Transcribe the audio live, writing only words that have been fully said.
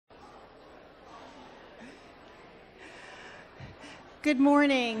Good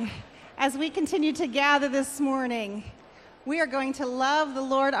morning. As we continue to gather this morning, we are going to love the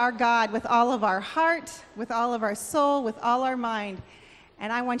Lord our God with all of our heart, with all of our soul, with all our mind.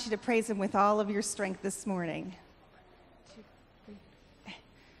 And I want you to praise him with all of your strength this morning.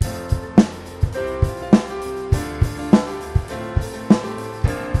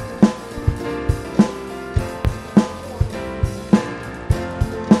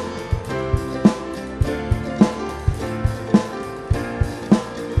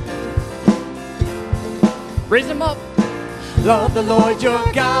 Raise him up. Love the Lord your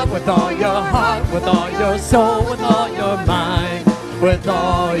God with all your heart, with all your soul, with all your mind, with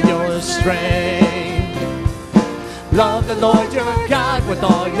all your strength. Love the Lord your God with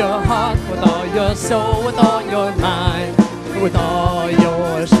all your heart, with all your soul, with all your mind, with all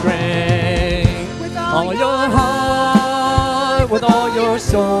your strength. With all your heart, with all your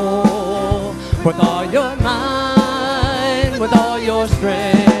soul, with all your mind, with all your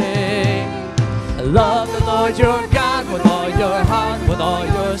strength. Love the Lord your God with all your heart, with all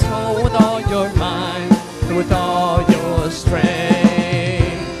your soul, with all your mind, and with all your strength.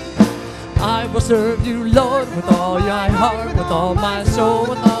 I will serve you, Lord, with all my heart, with all my soul,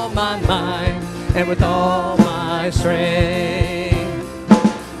 with all my mind, and with all my strength.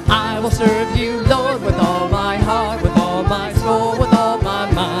 I will serve you, Lord, with all my heart, with all my soul, with all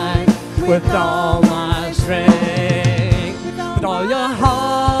my mind, with all my strength. With all your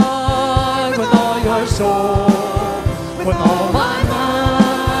heart, with all your soul, with all my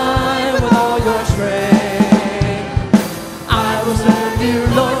mind, with all your strength. I will serve you,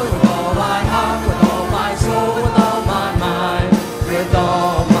 Lord, with all my heart, with all my soul, with all my mind, with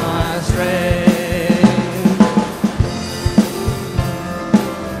all my strength.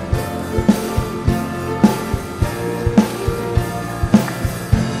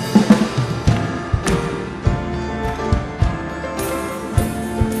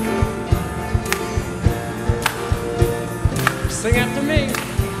 Sing after me.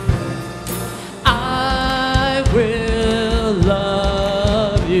 I will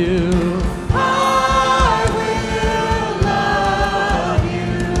love you. I will love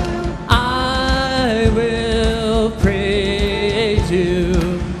you. I will praise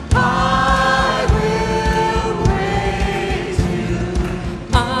you. I will praise you.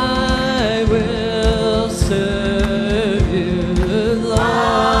 I will serve you, Lord.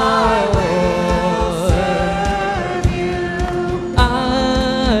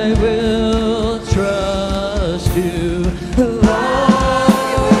 I will trust you, Lord,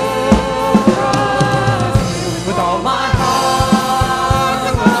 with all my heart,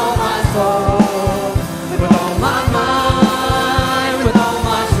 with all my soul, with all my mind, with all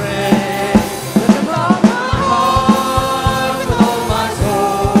my strength, with all my heart, with all my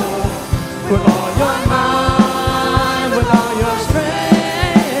soul, with all your mind, with all your strength.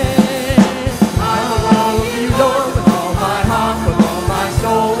 I will love you, Lord, with all my heart, with all my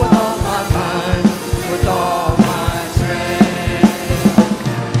soul, with all my mind, with all my strength.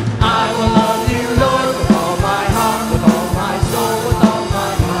 I will love you, Lord, with all my heart, with all my soul, with all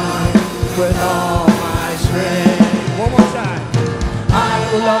my mind, with all my strength. One more time. I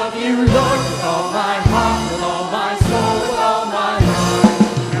will love you, Lord, with all my heart, with all my soul, with all my mind,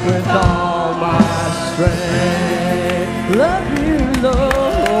 with all my strength. Love you, Lord.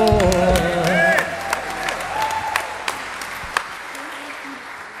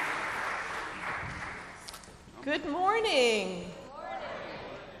 Good morning.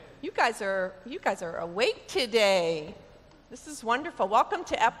 You guys are awake today. This is wonderful. Welcome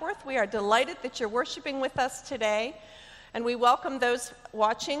to Epworth. We are delighted that you're worshiping with us today. And we welcome those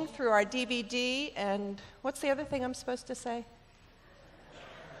watching through our DVD and what's the other thing I'm supposed to say?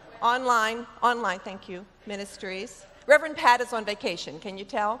 Online, thank you, ministries. Reverend Pat is on vacation, can you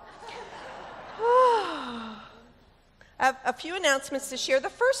tell? I have a few announcements to share. The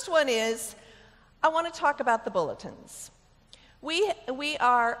first one is, I want to talk about the bulletins. We've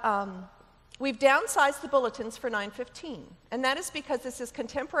downsized the bulletins for 9:15, and that is because this is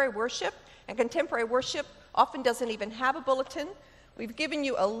contemporary worship, and contemporary worship often doesn't even have a bulletin. We've given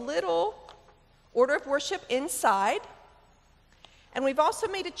you a little order of worship inside, and we've also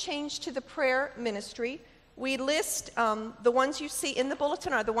made a change to the prayer ministry. We list the ones you see in the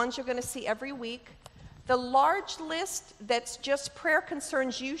bulletin are the ones you're going to see every week. The large list that's just prayer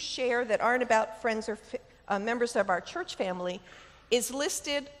concerns you share that aren't about friends or members of our church family is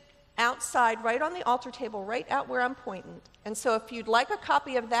listed outside, right on the altar table, right out where I'm pointing. And so if you'd like a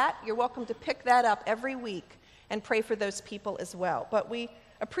copy of that, you're welcome to pick that up every week and pray for those people as well. But we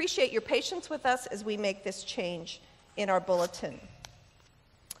appreciate your patience with us as we make this change in our bulletin.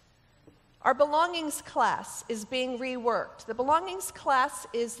 Our belongings class is being reworked. The belongings class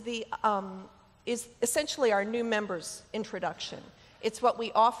is essentially our new members introduction. It's what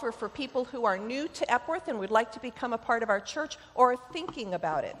we offer for people who are new to Epworth and would like to become a part of our church or are thinking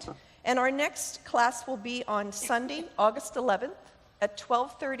about it. And our next class will be on Sunday, August 11th at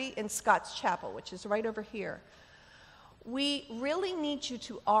 12:30 in Scott's Chapel, which is right over here. We really need you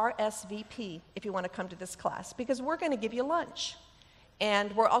to RSVP if you want to come to this class, because we're going to give you lunch.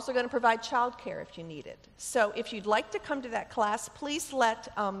 And we're also going to provide childcare if you need it. So if you'd like to come to that class, please let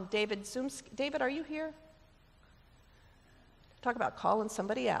David Zooms. David, are you here? Talk about calling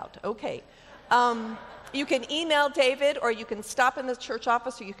somebody out. Okay. You can email David, or you can stop in the church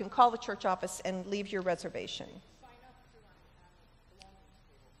office, or you can call the church office and leave your reservation.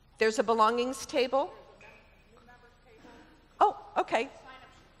 There's a belongings table. Oh, okay.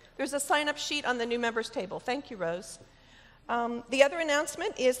 There's a sign-up sheet on the new members table. Thank you, Rose. The other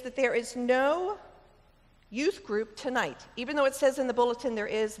announcement is that there is no youth group tonight. Even though it says in the bulletin there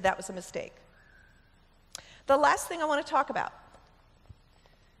is, that was a mistake. The last thing I want to talk about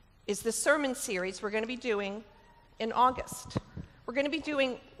is the sermon series we're going to be doing in August. We're going to be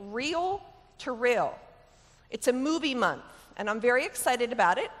doing Reel to Real. It's a movie month, and I'm very excited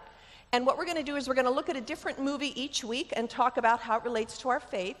about it. And what we're going to do is we're going to look at a different movie each week and talk about how it relates to our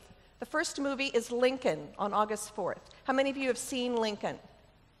faith. The first movie is Lincoln on August 4th. How many of you have seen Lincoln?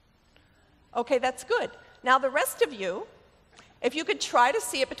 Okay, that's good. Now the rest of you, if you could try to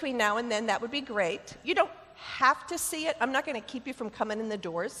see it between now and then, that would be great. You don't have to see it. I'm not going to keep you from coming in the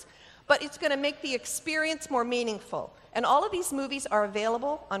doors, but it's going to make the experience more meaningful. And all of these movies are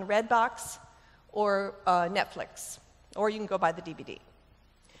available on Redbox or Netflix, or you can go buy the DVD.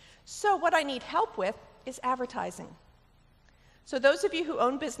 So what I need help with is advertising. So those of you who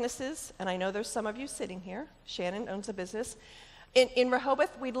own businesses, and I know there's some of you sitting here, Shannon owns a business, in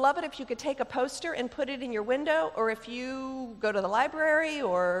Rehoboth, we'd love it if you could take a poster and put it in your window, or if you go to the library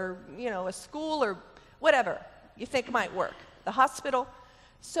or, a school or whatever you think might work, the hospital.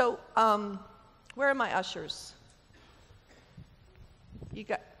 So where are my ushers?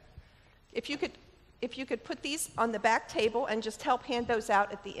 If you could put these on the back table and just help hand those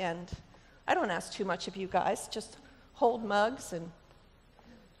out at the end. I don't ask too much of you guys, just hold mugs and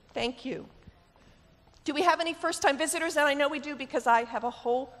thank you. Do we have any first-time visitors? And I know we do, because I have a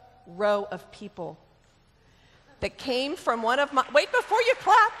whole row of people that came from one of my, wait, before you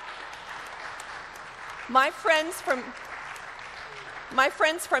clap, my friends from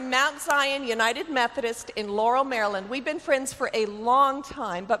Mount Zion United Methodist in Laurel, Maryland. We've been friends for a long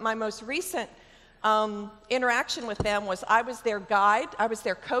time, but my most recent interaction with them was I was their guide, I was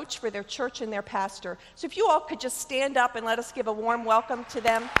their coach for their church and their pastor. So if you all could just stand up and let us give a warm welcome to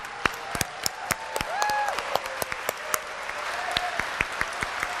them.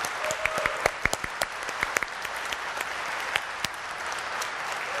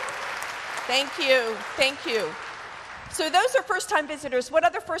 Thank you, thank you. So those are first-time visitors. What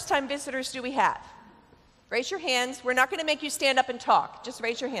other first-time visitors do we have? Raise your hands. We're not going to make you stand up and talk. Just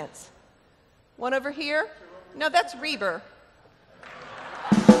raise your hands. One over here? No, that's Reber.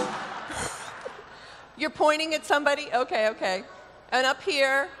 You're pointing at somebody? Okay, okay. And up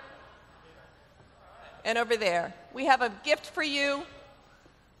here, and over there. We have a gift for you.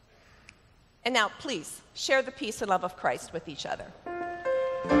 And now, please, share the peace and love of Christ with each other.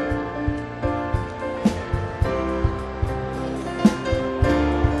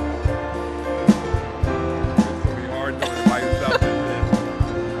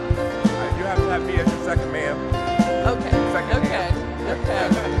 Second man. Okay. Second okay. man. Okay.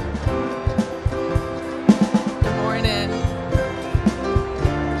 Good morning.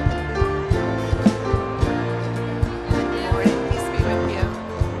 Good morning. Peace be with you.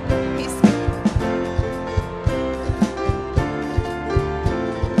 Peace be.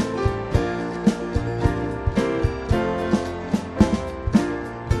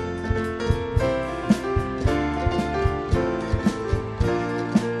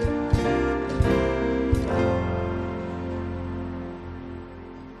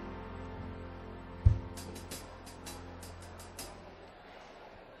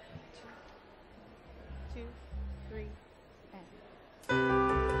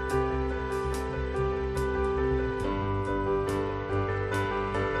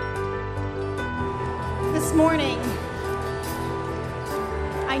 This morning,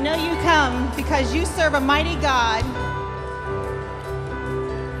 I know you come because you serve a mighty God.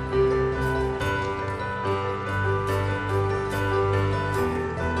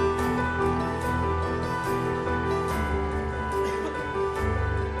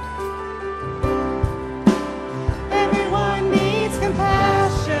 Everyone needs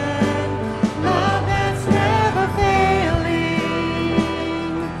compassion.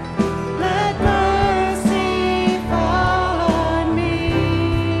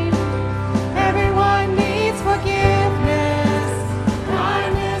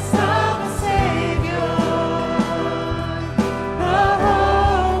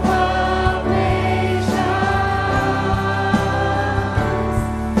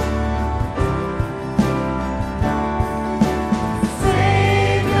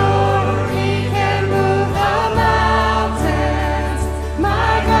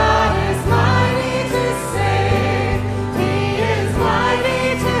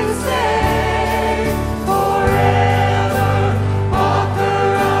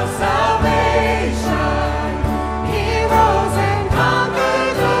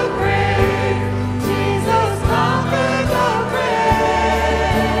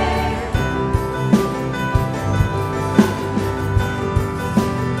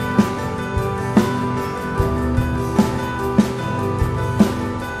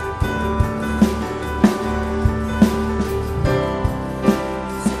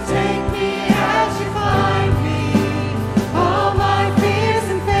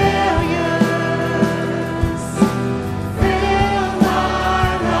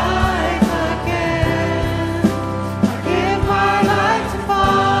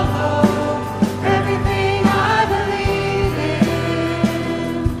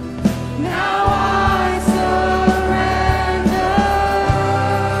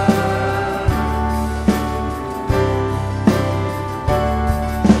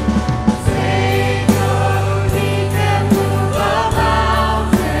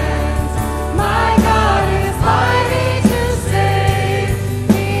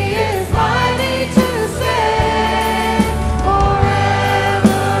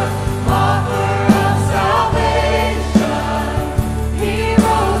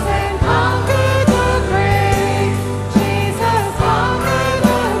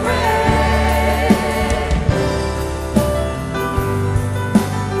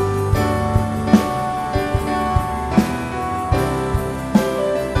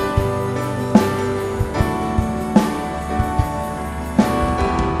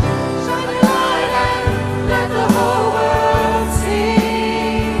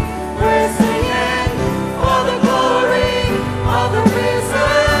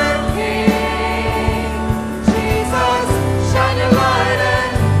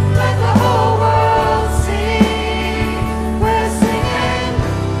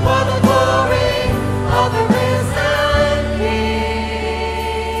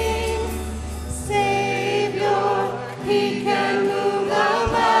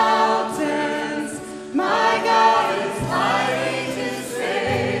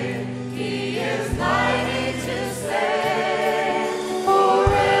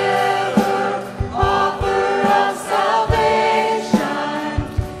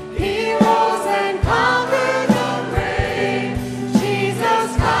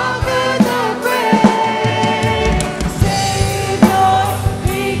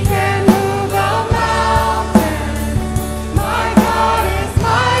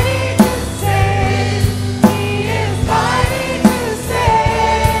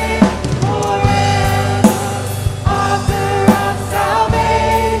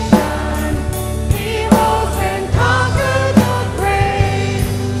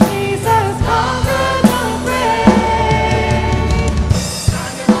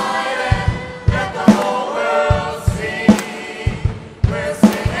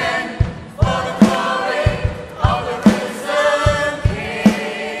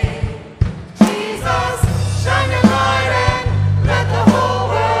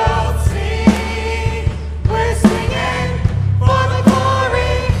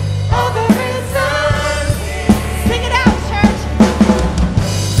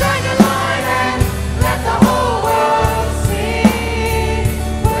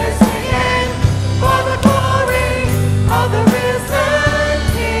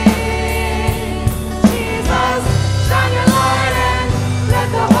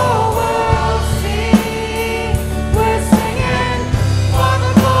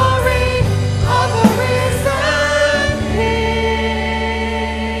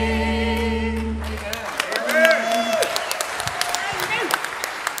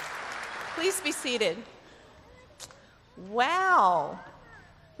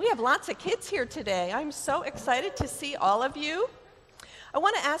 lots of kids here today. I'm so excited to see all of you. I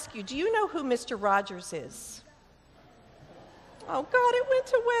want to ask you, do you know who Mr. Rogers is? Oh, God, it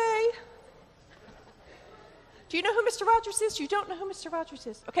went away. Do you know who Mr. Rogers is? You don't know who Mr. Rogers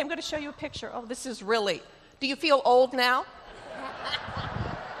is? Okay, I'm going to show you a picture. Oh, this is really... Do you feel old now?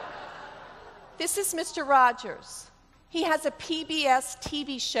 This is Mr. Rogers. He has a PBS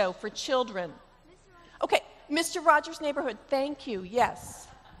TV show for children. Okay, Mr. Rogers' Neighborhood. Thank you. Yes.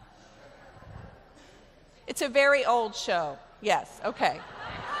 It's a very old show. Yes, okay.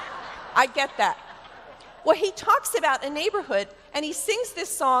 I get that. Well, he talks about a neighborhood, and he sings this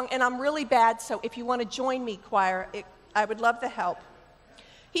song, and I'm really bad, so if you want to join me, choir, I would love the help.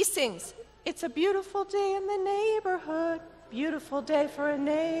 He sings, "It's a beautiful day in the neighborhood, beautiful day for a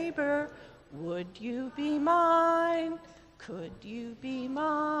neighbor. Would you be mine? Could you be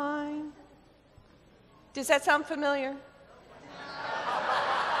mine?" Does that sound familiar?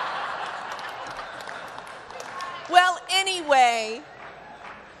 Well, anyway,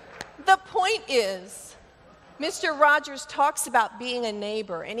 the point is, Mr. Rogers talks about being a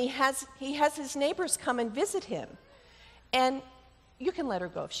neighbor, and he has his neighbors come and visit him. And you can let her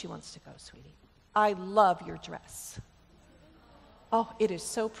go if she wants to go, sweetie. I love your dress. Oh, it is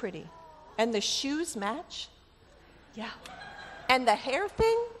so pretty. And the shoes match. Yeah. And the hair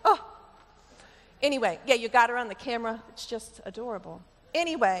thing, oh. Anyway, yeah, you got her on the camera. It's just adorable.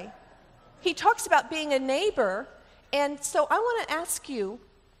 Anyway, he talks about being a neighbor, and so I want to ask you,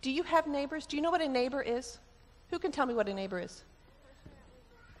 do you have neighbors? Do you know what a neighbor is? Who can tell me what a neighbor is?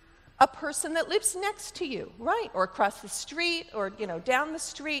 A person that lives next to you, right? Or across the street, or, down the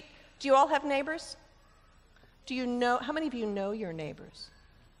street. Do you all have neighbors? Do you know, how many of you know your neighbors?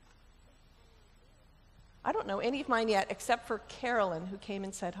 I don't know any of mine yet, except for Carolyn, who came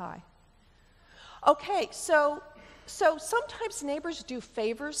and said hi. Okay, so sometimes neighbors do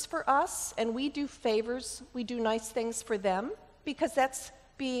favors for us, and we do favors, we do nice things for them, because that's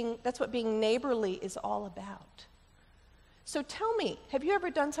what being neighborly is all about. So tell me, have you ever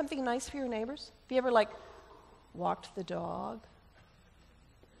done something nice for your neighbors? Have you ever, walked the dog?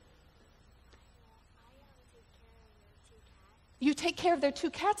 You take care of their 2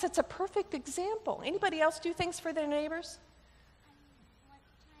 cats? That's a perfect example. Anybody else do things for their neighbors? One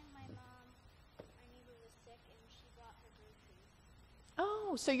time our neighbor was sick and she brought her groceries.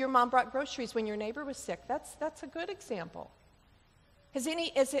 Oh, so your mom brought groceries when your neighbor was sick. That's a good example. Have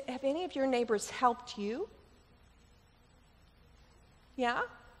any of your neighbors helped you? Yeah?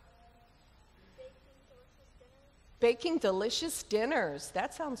 Baking delicious dinners.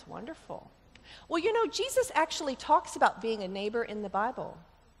 That sounds wonderful. Well, Jesus actually talks about being a neighbor in the Bible.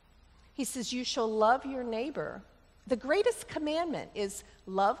 He says, you shall love your neighbor. The greatest commandment is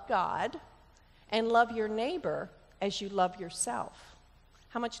love God and love your neighbor as you love yourself.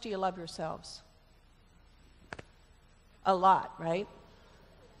 How much do you love yourselves? A lot, right?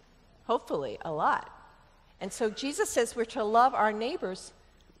 Hopefully, a lot. And so Jesus says we're to love our neighbors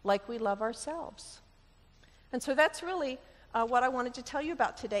like we love ourselves. And so that's really what I wanted to tell you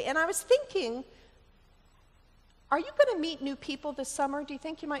about today. And I was thinking, are you going to meet new people this summer? Do you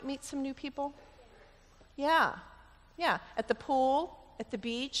think you might meet some new people? Yeah. At the pool, at the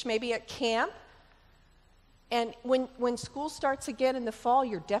beach, maybe at camp. And when school starts again in the fall,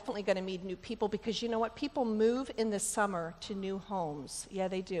 you're definitely going to meet new people, because you know what? People move in the summer to new homes. Yeah,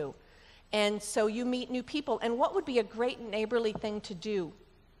 they do. And so you meet new people. And what would be a great neighborly thing to do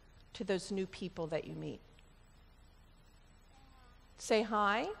to those new people that you meet? Say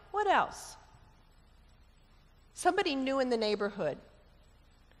hi. What else? Somebody new in the neighborhood.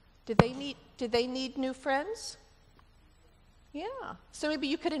 Did they need new friends? Yeah. So maybe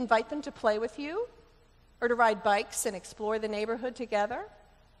you could invite them to play with you, or to ride bikes and explore the neighborhood together.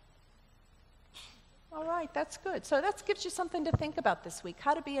 All right, that's good. So that gives you something to think about this week,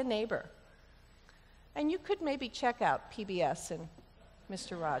 how to be a neighbor. And you could maybe check out PBS and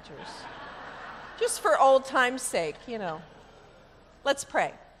Mr. Rogers. Just for old time's sake, Let's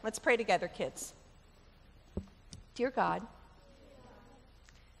pray. Let's pray together, kids. Dear God,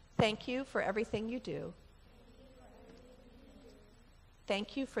 thank you for everything you do.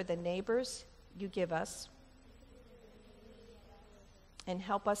 Thank you for the neighbors you give us. And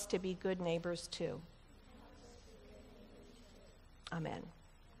help us to be good neighbors too. Amen.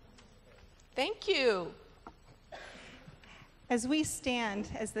 Thank you. As we stand,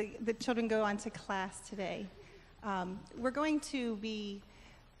 as the children go on to class today, we're going to be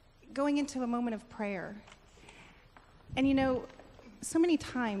going into a moment of prayer. And so many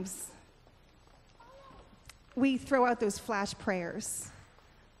times we throw out those flash prayers,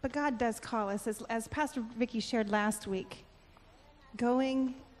 but God does call us, as Pastor Vicki shared last week,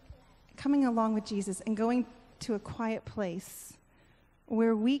 going coming along with Jesus and going to a quiet place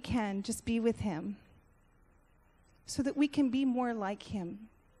where we can just be with him so that we can be more like him,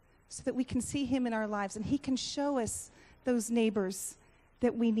 so that we can see him in our lives and he can show us those neighbors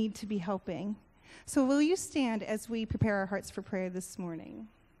that we need to be helping. So will you stand as we prepare our hearts for prayer this morning?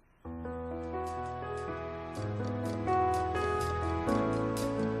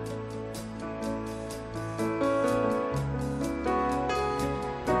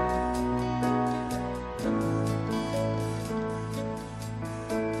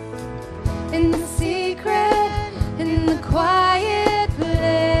 In the secret, in the quiet place,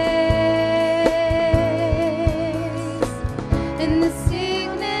 in the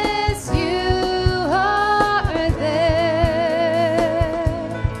sickness you are there.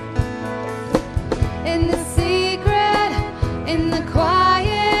 In the secret, in the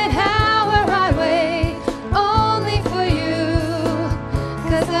quiet hour I wait only for you,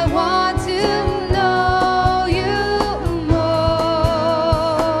 'cause I want to know you more.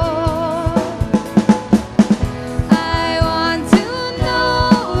 I want to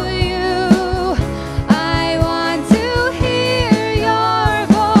know you. I want to hear your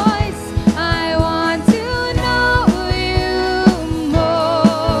voice. I want to know you more.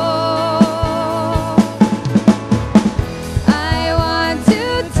 I want to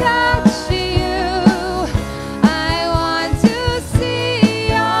touch you. I want to see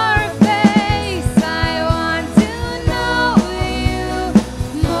your face. I want to know you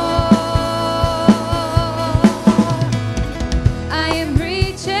more. I am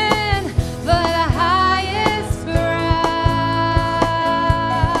reaching for the highest prize,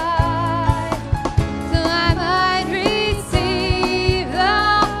 so I might receive the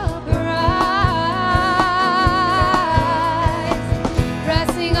prize.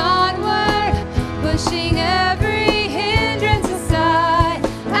 Pressing onward, pushing every hindrance aside,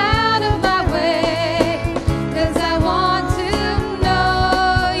 out of my way, 'cause I want to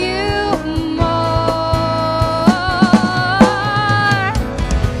know you more.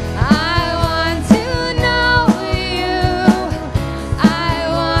 I want to know you. I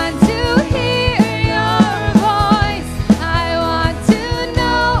want to hear your voice. I want to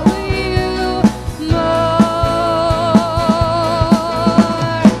know you more.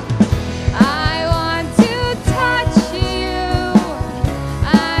 I want to touch you.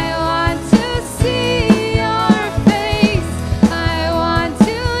 I want to see your face. I want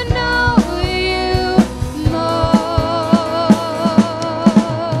to know you more.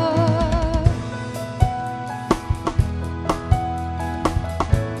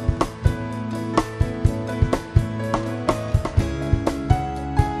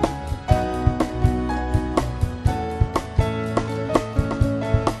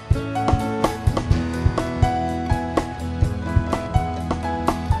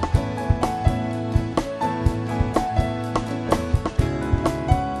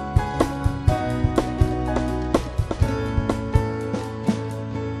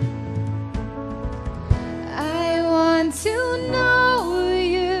 I want to know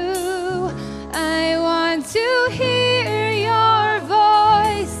you. I want to hear your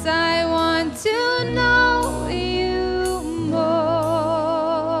voice. I want to know you more.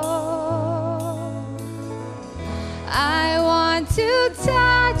 I want to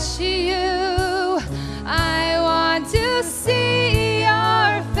touch you. I want to see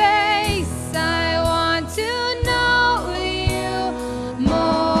your face. I want to know you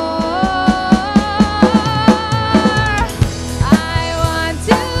more. I want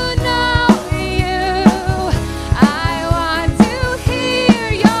to know you. I want to hear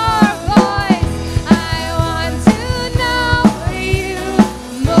your voice. I want to know you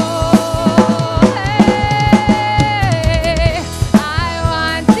more. I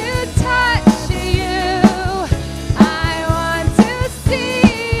want to touch you. I want to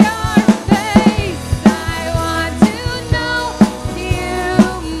see your face. I want to know you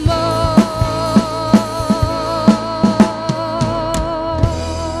more.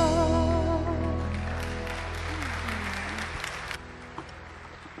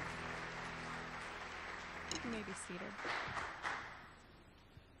 You may be seated.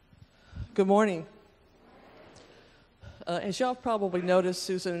 Good morning. As y'all probably noticed,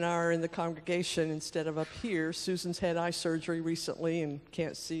 Susan and I are in the congregation instead of up here. Susan's had eye surgery recently and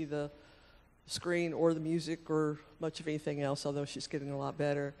can't see the screen or the music or much of anything else, although she's getting a lot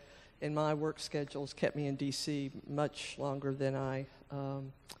better. And my work schedule's kept me in D.C. much longer than I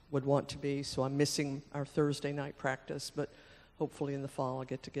would want to be, so I'm missing our Thursday night practice, but hopefully in the fall I'll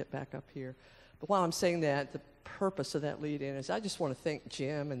get back up here. But while I'm saying that, the purpose of that lead in is I just want to thank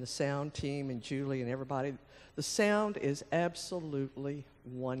Jim and the sound team and Julie and everybody. The sound is absolutely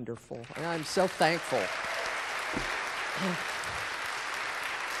wonderful, and I'm so thankful.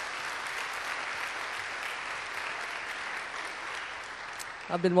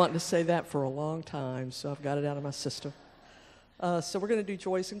 I've been wanting to say that for a long time, so I've got it out of my system. So we're going to do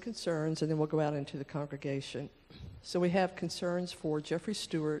joys and concerns, and then we'll go out into the congregation. So we have concerns for Jeffrey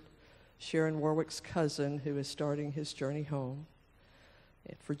Stewart, Sharon Warwick's cousin, who is starting his journey home,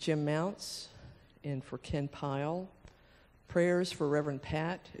 and for Jim Mounts, and for Ken Pyle. Prayers for Reverend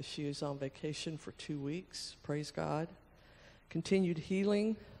Pat, as she is on vacation for 2 weeks. Praise God. Continued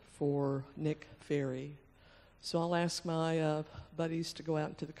healing for Nick Ferry. So I'll ask my buddies to go out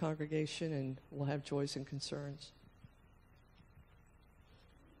into the congregation, and we'll have joys and concerns.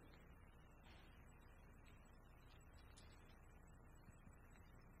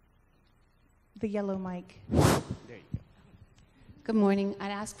 The yellow mic. Good morning.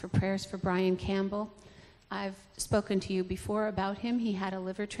 I'd ask for prayers for Brian Campbell. I've spoken to you before about him. He had a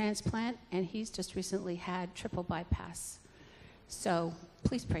liver transplant, and he's just recently had triple bypass. So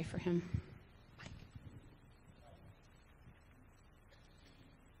please pray for him.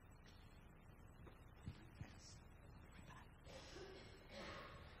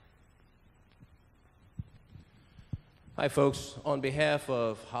 Hi, folks. On behalf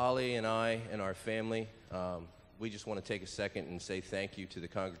of Holly and I and our family, we just want to take a second and say thank you to the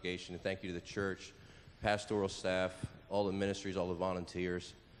congregation and thank you to the church, pastoral staff, all the ministries, all the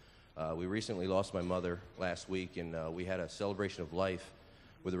volunteers. We recently lost my mother last week, and we had a celebration of life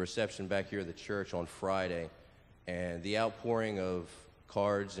with a reception back here at the church on Friday. And the outpouring of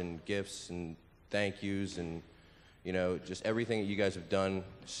cards and gifts and thank yous and, you know, just everything that you guys have done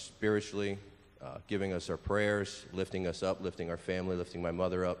spiritually, giving us our prayers, lifting us up, lifting our family, lifting my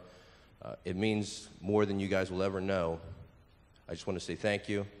mother up. It means more than you guys will ever know. I just want to say thank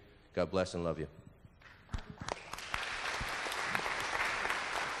you. God bless and love you.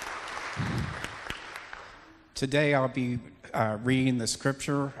 Today I'll be reading the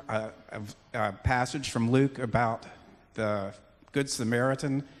scripture, a passage from Luke about the Good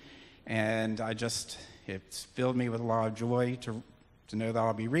Samaritan, and it's filled me with a lot of joy to know that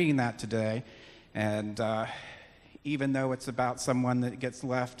I'll be reading that today. And even though it's about someone that gets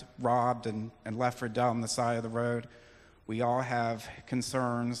left robbed and left for dead on the side of the road, we all have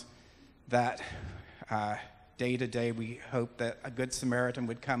concerns that day to day we hope that a Good Samaritan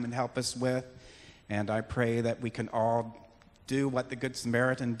would come and help us with. And I pray that we can all do what the Good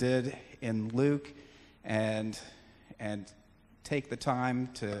Samaritan did in Luke and take the time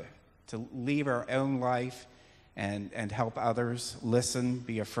to leave our own life and help others, listen,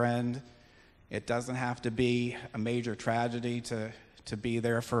 be a friend. It doesn't have to be a major tragedy to be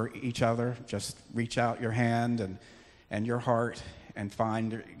there for each other. Just reach out your hand and your heart and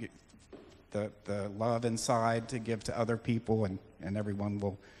find the love inside to give to other people, and everyone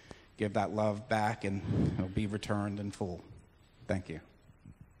will give that love back, and it'll be returned in full. Thank you.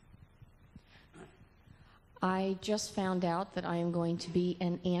 I just found out that I am going to be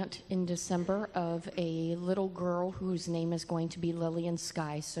an aunt in December of a little girl whose name is going to be Lillian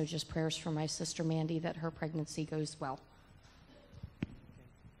Sky. So just prayers for my sister Mandy that her pregnancy goes well.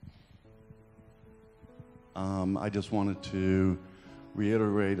 I just wanted to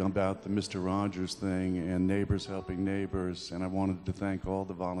reiterate about the Mr. Rogers thing and neighbors helping neighbors, and I wanted to thank all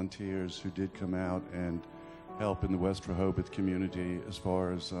the volunteers who did come out and help in the West Rehoboth community as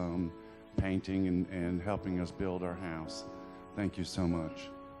far as painting and helping us build our house. Thank you so much.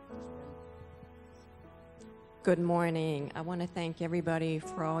 Good morning. I want to thank everybody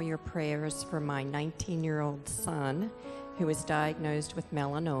for all your prayers for my 19-year-old son who was diagnosed with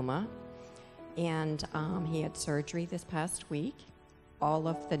melanoma, and he had surgery this past week. All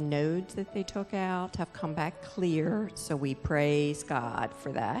of the nodes that they took out have come back clear, so we praise God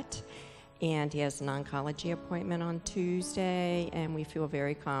for that. And he has an oncology appointment on Tuesday, and we feel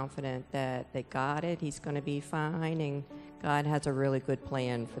very confident that they got it. He's going to be fine, and God has a really good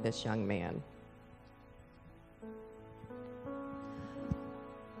plan for this young man.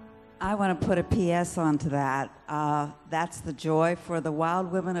 I want to put a PS onto that. That's the joy for the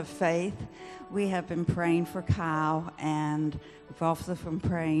Wild Women of Faith. We have been praying for Kyle, and we've also been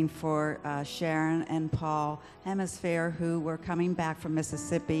praying for Sharon and Paul Hemisphere, who were coming back from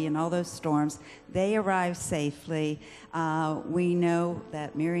Mississippi and all those storms. They arrived safely. We know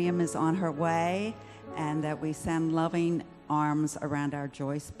that Miriam is on her way, and that we send loving arms around our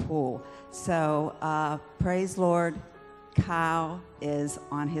Joyce pool. So praise Lord. Kyle is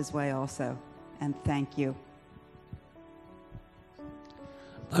on his way also, and thank you.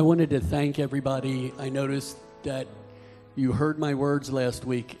 I wanted to thank everybody. I noticed that you heard my words last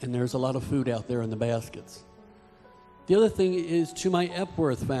week, and there's a lot of food out there in the baskets. The other thing is to my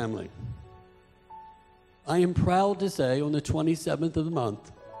Epworth family. I am proud to say on the 27th of the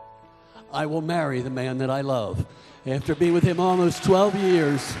month, I will marry the man that I love. After being with him almost 12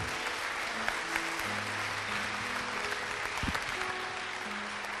 years.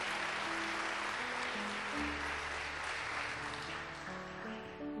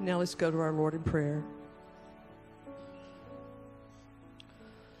 Now let's go to our Lord in prayer.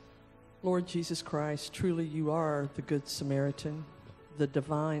 Lord Jesus Christ, truly you are the Good Samaritan, the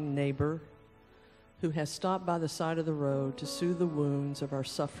divine neighbor who has stopped by the side of the road to soothe the wounds of our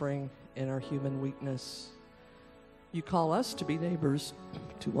suffering and our human weakness. You call us to be neighbors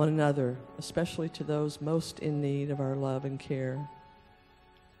to one another, especially to those most in need of our love and care.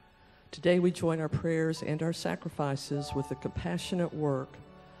 Today we join our prayers and our sacrifices with the compassionate work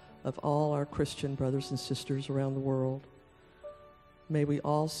of all our Christian brothers and sisters around the world. May we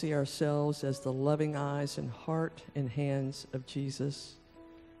all see ourselves as the loving eyes and heart and hands of Jesus.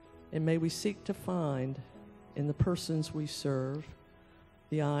 And may we seek to find in the persons we serve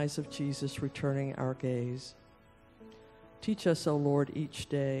the eyes of Jesus returning our gaze. Teach us, O Lord, each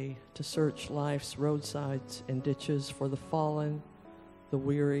day to search life's roadsides and ditches for the fallen, the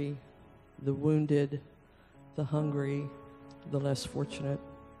weary, the wounded, the hungry, the less fortunate.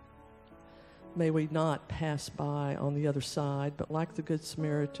 May we not pass by on the other side, but like the Good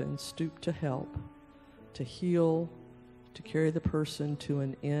Samaritan, stoop to help, to heal, to carry the person to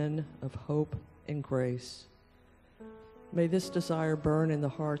an inn of hope and grace. May this desire burn in the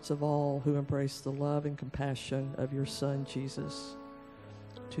hearts of all who embrace the love and compassion of your Son, Jesus.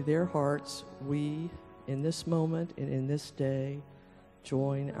 To their hearts, we, in this moment and in this day,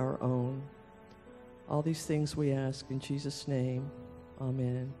 join our own. All these things we ask in Jesus' name.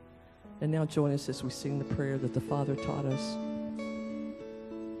 Amen. And now join us as we sing the prayer that the Father taught us.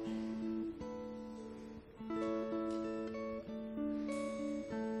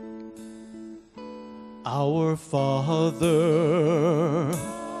 Our Father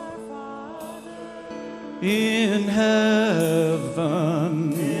in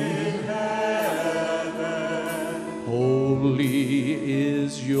heaven, holy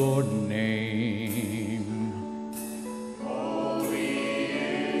is your name.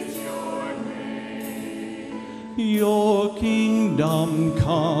 Your kingdom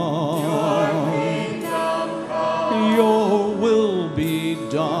come, your will be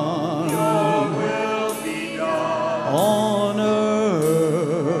done, on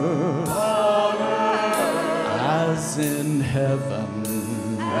earth, as in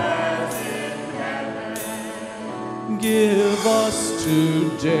heaven. Give us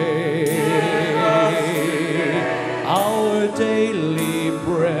today our daily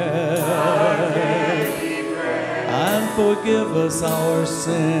bread, and forgive us our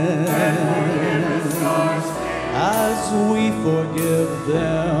sins as we forgive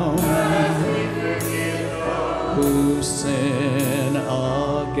them who sin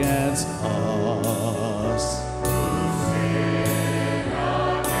against us.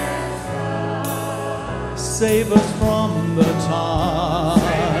 Save us from the time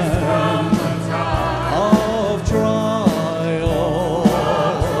of trial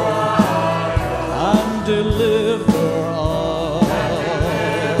and deliver us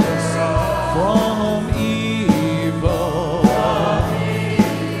from evil.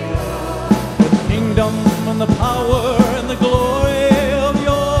 The kingdom and the power and the glory of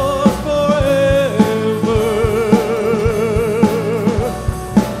yours forever.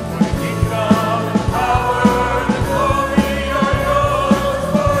 The kingdom and power and the glory are yours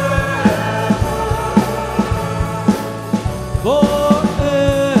forever.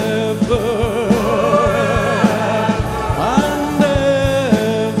 And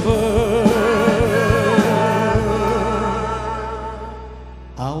ever.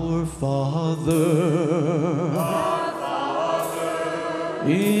 Our Father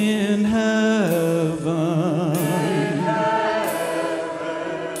in heaven,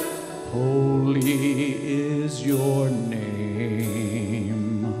 holy is your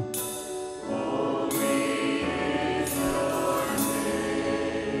name. Holy is your name.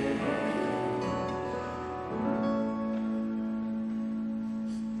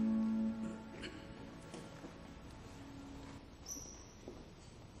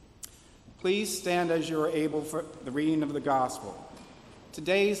 Please stand as you are able for the reading of the gospel.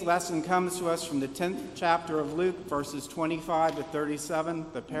 Today's lesson comes to us from the 10th chapter of Luke, verses 25 to 37,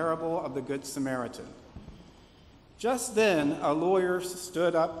 the parable of the Good Samaritan. Just then, a lawyer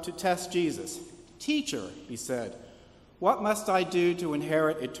stood up to test Jesus. "Teacher," he said, "What must I do to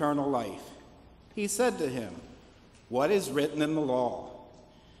inherit eternal life?" He said to him, "What is written in the law?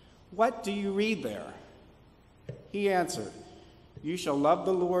 What do you read there?" He answered, "You shall love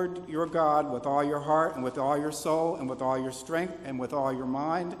the Lord your God with all your heart and with all your soul and with all your strength and with all your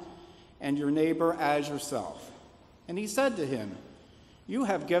mind, and your neighbor as yourself." And he said to him, "You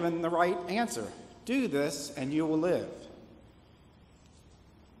have given the right answer. Do this and you will live."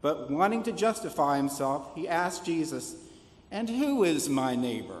 But wanting to justify himself, he asked Jesus, "And who is my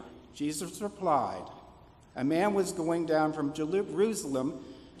neighbor?" Jesus replied, "A man was going down from Jerusalem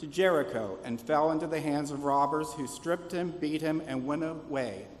to Jericho and fell into the hands of robbers who stripped him, beat him, and went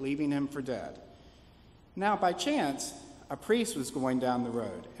away, leaving him for dead. Now by chance, a priest was going down the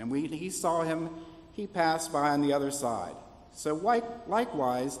road, and when he saw him, he passed by on the other side. So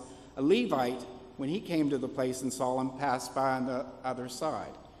likewise, a Levite, when he came to the place and saw him, passed by on the other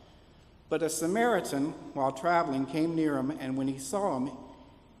side. But a Samaritan, while traveling, came near him, and when he saw him,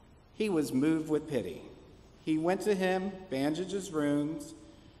 he was moved with pity. He went to him, bandaged his wounds,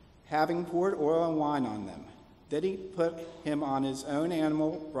 having poured oil and wine on them. Then he put him on his own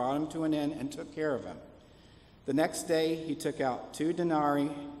animal, brought him to an inn, and took care of him. The next day he took out 2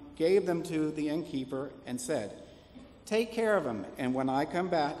 denarii, gave them to the innkeeper, and said, "Take care of him, and when I come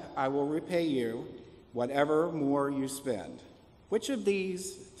back, I will repay you whatever more you spend." Which of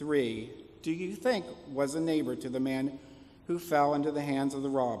these 3 do you think was a neighbor to the man who fell into the hands of the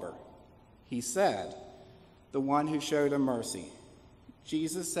robber? He said, "The one who showed him mercy."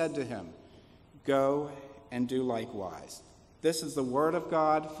 Jesus said to him, "Go and do likewise." This is the word of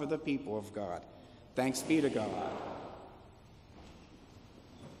God for the people of God. Thanks be to God.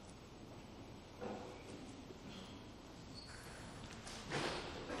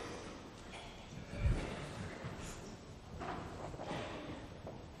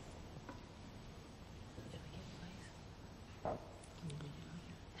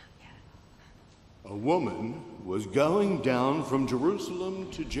 A woman was going down from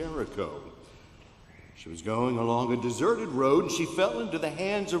Jerusalem to Jericho. She was going along a deserted road, and she fell into the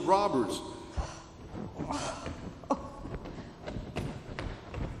hands of robbers.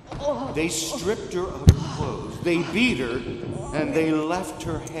 They stripped her of her clothes, they beat her, and they left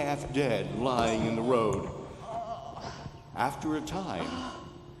her half dead, lying in the road. After a time,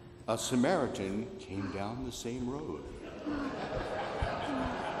 a Samaritan came down the same road.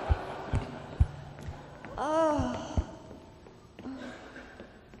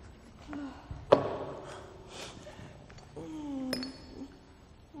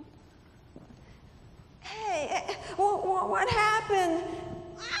 Hey, what happened?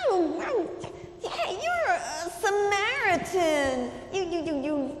 Hey, you're a Samaritan.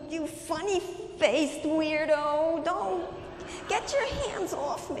 You funny-faced weirdo. Don't get your hands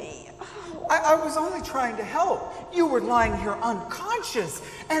off me. I was only trying to help. You were lying here unconscious,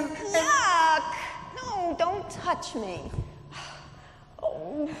 and Yuck! No, don't touch me.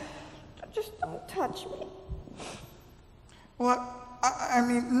 Oh, just don't touch me. Well, I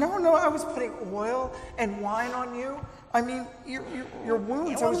mean, no, I was putting oil and wine on you. I mean, your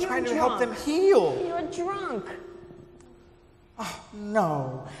wounds, I was trying to help them heal. You're drunk. Oh,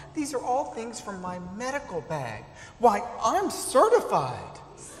 no, these are all things from my medical bag. Why, I'm certified.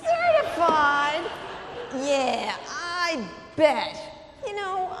 Certified? Yeah, I bet. You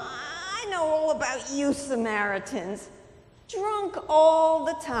know, I know all about you Samaritans. Drunk all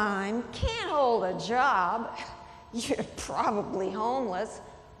the time, can't hold a job. You're probably homeless.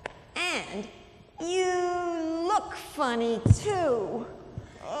 And you look funny, too.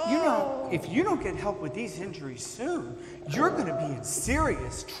 You know, if you don't get help with these injuries soon, you're going to be in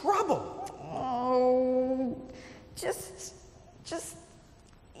serious trouble. Oh, just,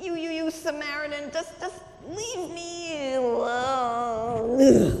 you Samaritan, just leave me alone.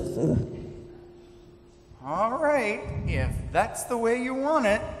 All right, if that's the way you want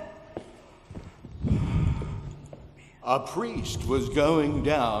it. A priest was going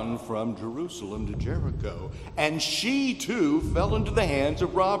down from Jerusalem to Jericho, and she too fell into the hands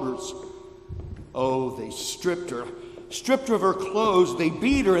of robbers. Oh, they stripped her of her clothes, they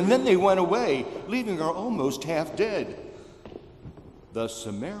beat her, and then they went away, leaving her almost half dead. The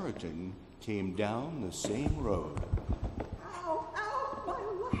Samaritan came down the same road. Ow, my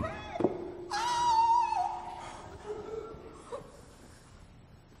leg.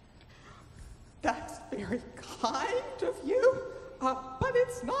 That's very kind of you, but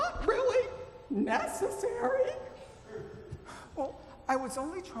it's not really necessary. Well, I was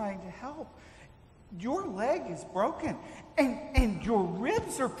only trying to help. Your leg is broken, and your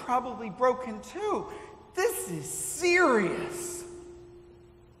ribs are probably broken too. This is serious.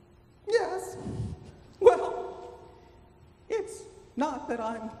 Yes. Well, Not that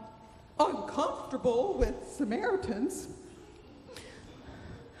I'm uncomfortable with Samaritans.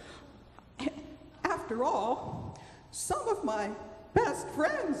 After all, some of my best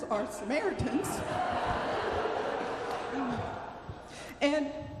friends are Samaritans.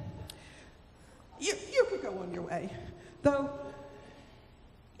 And you could go on your way, though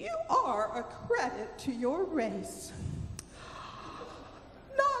you are a credit to your race.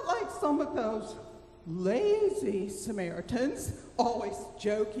 Not like some of those lazy Samaritans always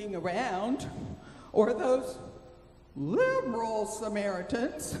joking around, or those liberal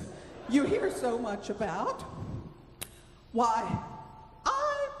Samaritans you hear so much about. Why,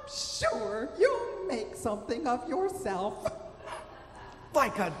 I'm sure you'll make something of yourself.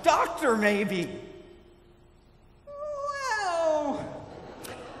 Like a doctor, maybe. Well,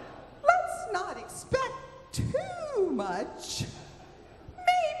 let's not expect too much.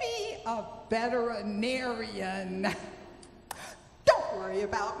 Maybe a veterinarian. Don't worry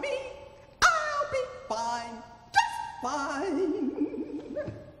about me. I'll be fine, just fine.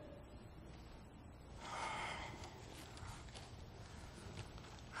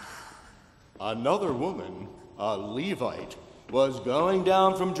 Another woman, a Levite, was going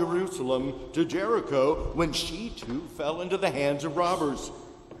down from Jerusalem to Jericho when she too fell into the hands of robbers.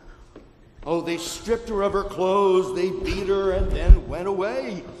 Oh, they stripped her of her clothes, they beat her, and then went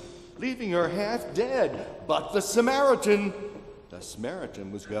away, leaving her half dead. But the Samaritan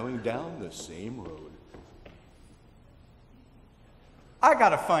was going down the same road. I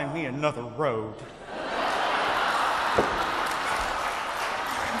gotta find me another road.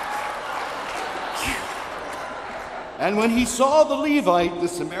 And when he saw the Levite, the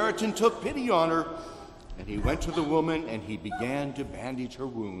Samaritan took pity on her, and he went to the woman and he began to bandage her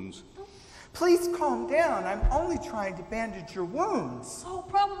wounds. Please calm down. I'm only trying to bandage your wounds. Oh,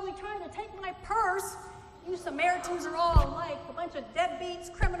 probably trying to take my purse. You Samaritans are all alike, a bunch of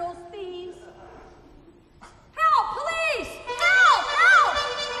deadbeats, criminals, thieves. Help, police! Help, help!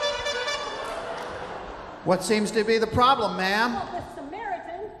 What seems to be the problem, ma'am? Well, this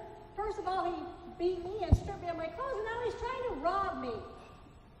Samaritan, first of all, he beat me and stripped me of my clothes, and now he's trying to rob me.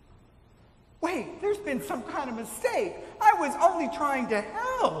 Wait, there's been some kind of mistake. I was only trying to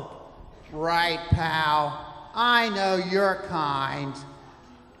help. Right, pal. I know your kind.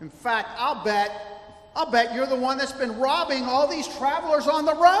 In fact, I'll bet you're the one that's been robbing all these travelers on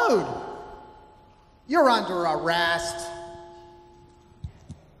the road. You're under arrest.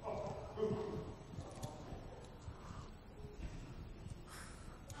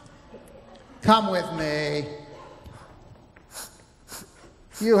 Come with me.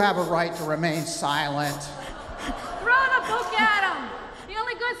 You have a right to remain silent. Throw the book at him. The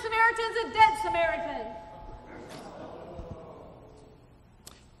only good Samaritan's a dead Samaritan.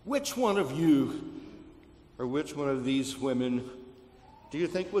 Which one of you, or which one of these women, do you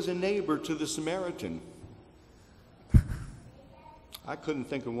think was a neighbor to the Samaritan? I couldn't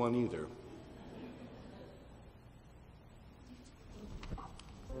think of one either.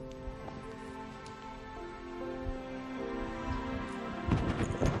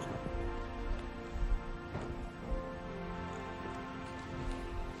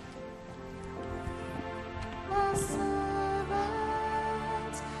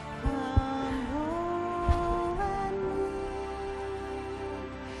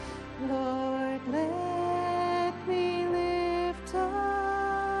 Lord, let me lift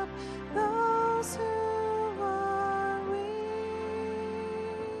up those who are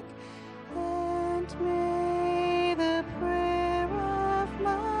weak, and may the prayer of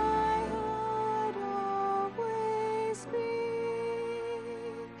my heart always be,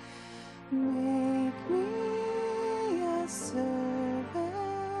 make me a servant,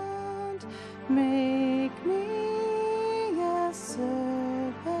 make me a servant,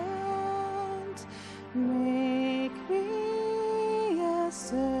 make me a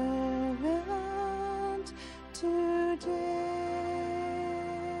servant today.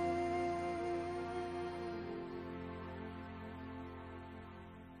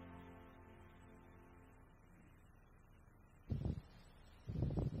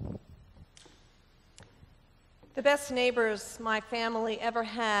 The best neighbors my family ever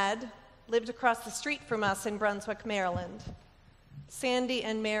had lived across the street from us in Brunswick, Maryland. Sandy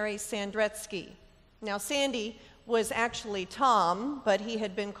and Mary Sandretsky. Now, Sandy was actually Tom, but he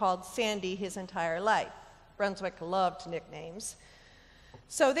had been called Sandy his entire life. Brunswick loved nicknames.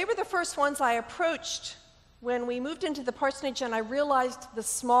 So they were the first ones I approached when we moved into the parsonage, and I realized the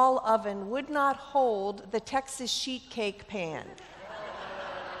small oven would not hold the Texas sheet cake pan.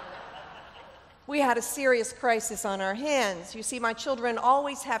 We had a serious crisis on our hands. You see, my children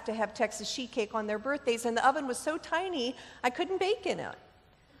always have to have Texas sheet cake on their birthdays, and the oven was so tiny I couldn't bake in it.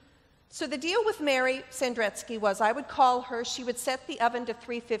 So the deal with Mary Sandretsky was I would call her, she would set the oven to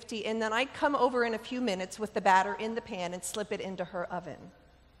 350, and then I'd come over in a few minutes with the batter in the pan and slip it into her oven.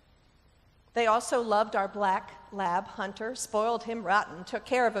 They also loved our black lab, Hunter, spoiled him rotten, took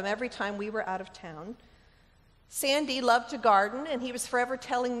care of him every time we were out of town. Sandy loved to garden, and he was forever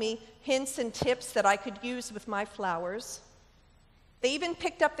telling me hints and tips that I could use with my flowers. They even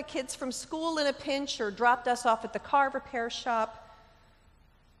picked up the kids from school in a pinch or dropped us off at the car repair shop.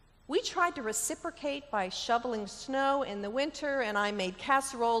 We tried to reciprocate by shoveling snow in the winter, and I made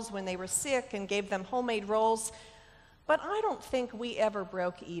casseroles when they were sick and gave them homemade rolls, but I don't think we ever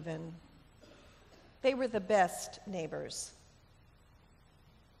broke even. They were the best neighbors.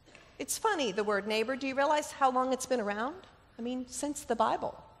 It's funny, the word neighbor. Do you realize how long it's been around? I mean, since the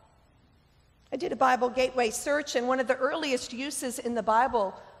Bible. I did a Bible Gateway search, and one of the earliest uses in the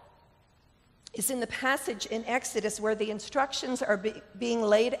Bible is in the passage in Exodus where the instructions are being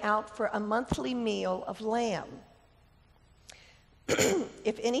laid out for a monthly meal of lamb.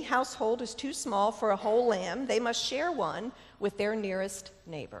 If any household is too small for a whole lamb, they must share one with their nearest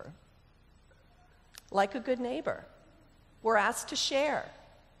neighbor. Like a good neighbor, we're asked to share.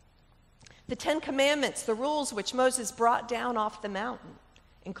 The 10 Commandments, the rules which Moses brought down off the mountain,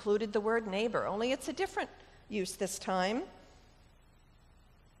 included the word neighbor, only it's a different use this time.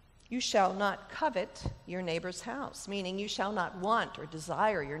 You shall not covet your neighbor's house, meaning you shall not want or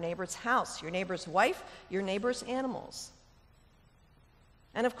desire your neighbor's house, your neighbor's wife, your neighbor's animals.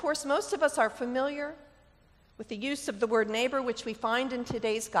 And of course, most of us are familiar with the use of the word neighbor, which we find in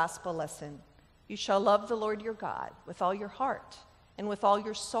today's gospel lesson. You shall love the Lord your God with all your heart and with all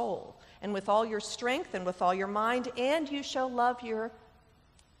your soul and with all your strength and with all your mind, and you shall love your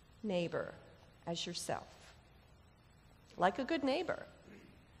neighbor as yourself. Like a good neighbor.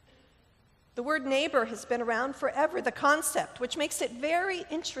 The word neighbor has been around forever, the concept, which makes it very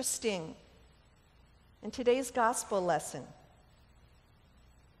interesting in today's gospel lesson,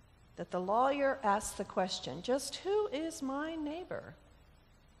 that the lawyer asks the question, just who is my neighbor?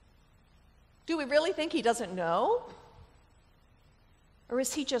 Do we really think he doesn't know? Or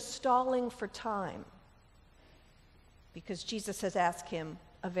is he just stalling for time? Because Jesus has asked him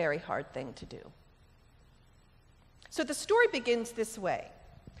a very hard thing to do. So the story begins this way.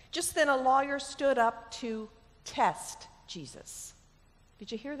 Just then a lawyer stood up to test Jesus.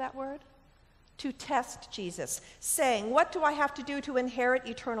 Did you hear that word? To test Jesus, saying, what do I have to do to inherit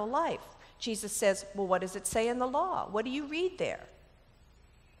eternal life? Jesus says, well, what does it say in the law? What do you read there?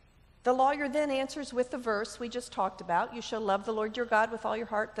 The lawyer then answers with the verse we just talked about, you shall love the Lord your God with all your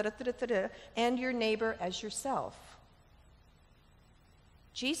heart, and your neighbor as yourself.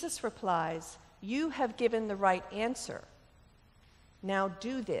 Jesus replies, you have given the right answer. Now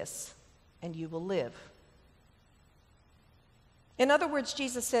do this, and you will live. In other words,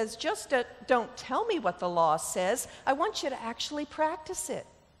 Jesus says, just don't tell me what the law says. I want you to actually practice it.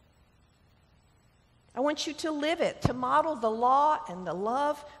 I want you to live it, to model the law and the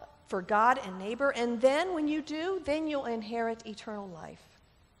love for God and neighbor, and then when you do, then you'll inherit eternal life.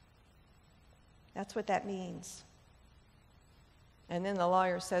 That's what that means. And then the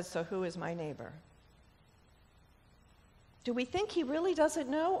lawyer says, so who is my neighbor? Do we think he really doesn't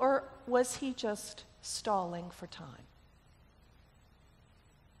know, or was he just stalling for time?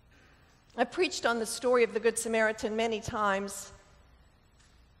 I've preached on the story of the Good Samaritan many times,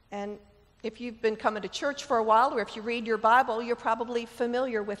 and if you've been coming to church for a while, or if you read your Bible, you're probably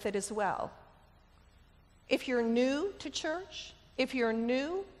familiar with it as well. If you're new to church, if you're a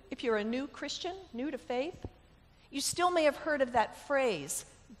new Christian, new to faith, you still may have heard of that phrase,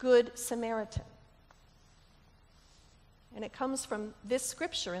 Good Samaritan. And it comes from this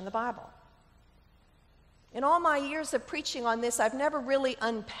scripture in the Bible. In all my years of preaching on this, I've never really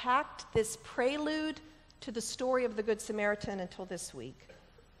unpacked this prelude to the story of the Good Samaritan until this week.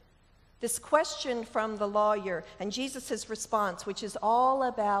 This question from the lawyer and Jesus' response, which is all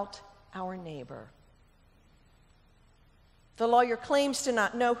about our neighbor. The lawyer claims to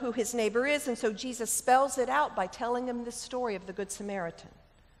not know who his neighbor is, and so Jesus spells it out by telling him this story of the Good Samaritan.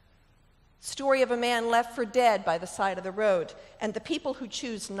 Story of a man left for dead by the side of the road, and the people who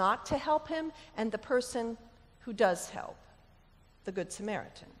choose not to help him, and the person who does help, the Good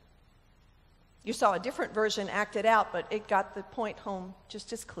Samaritan. You saw a different version acted out, but it got the point home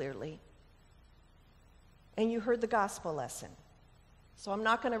just as clearly. And you heard the gospel lesson. So I'm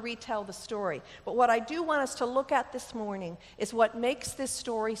not going to retell the story. But what I do want us to look at this morning is what makes this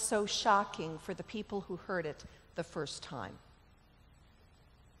story so shocking for the people who heard it the first time.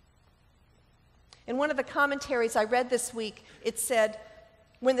 In one of the commentaries I read this week, it said,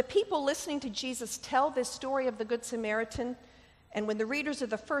 when the people listening to Jesus tell this story of the Good Samaritan, and when the readers of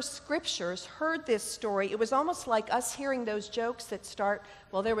the first scriptures heard this story, it was almost like us hearing those jokes that start,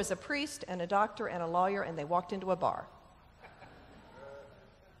 well, there was a priest and a doctor and a lawyer, and they walked into a bar.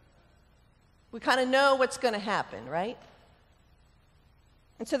 We kind of know what's going to happen, right?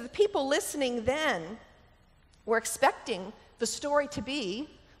 And so the people listening then were expecting the story to be,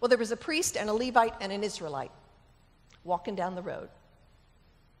 well, there was a priest and a Levite and an Israelite walking down the road.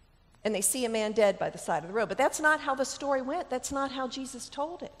 And they see a man dead by the side of the road. But that's not how the story went. That's not how Jesus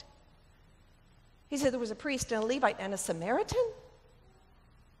told it. He said there was a priest and a Levite and a Samaritan.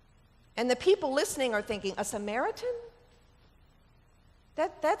 And the people listening are thinking, a Samaritan?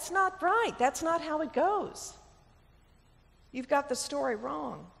 That's not right. That's not how it goes. You've got the story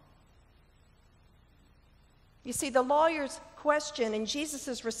wrong. You see, the lawyer's question and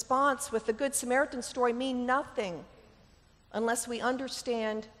Jesus' response with the Good Samaritan story mean nothing unless we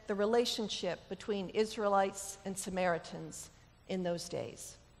understand the relationship between Israelites and Samaritans in those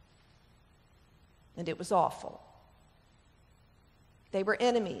days. And it was awful. They were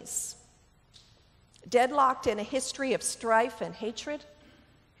enemies, deadlocked in a history of strife and hatred.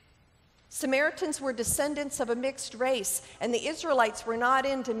 Samaritans were descendants of a mixed race, and the Israelites were not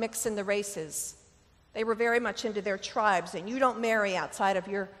into mixing the races. They were very much into their tribes, and you don't marry outside of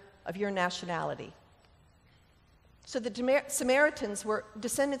your nationality. So the Samaritans were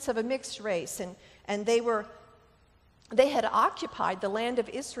descendants of a mixed race, and they had occupied the land of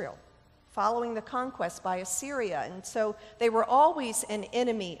Israel following the conquest by Assyria, and so they were always an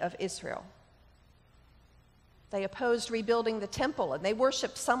enemy of Israel. They opposed rebuilding the temple, and they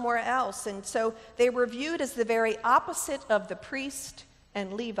worshiped somewhere else, and so they were viewed as the very opposite of the priest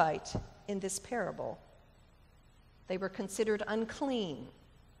and Levite in this parable. They were considered unclean.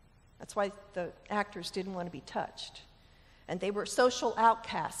 That's why the actors didn't want to be touched. And they were social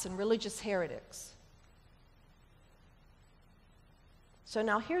outcasts and religious heretics. So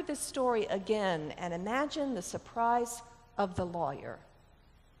now hear this story again and imagine the surprise of the lawyer.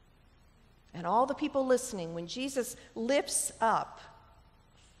 And all the people listening, when Jesus lifts up,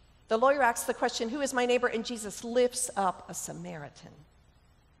 the lawyer asks the question, who is my neighbor? And Jesus lifts up a Samaritan.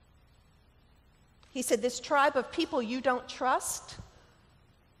 He said, this tribe of people you don't trust,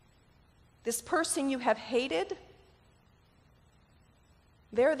 this person you have hated,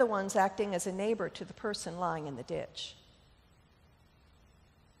 they're the ones acting as a neighbor to the person lying in the ditch.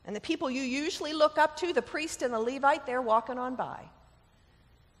 And the people you usually look up to, the priest and the Levite, they're walking on by.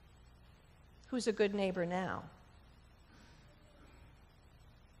 Who's a good neighbor now?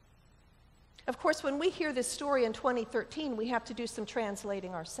 Of course, when we hear this story in 2013, we have to do some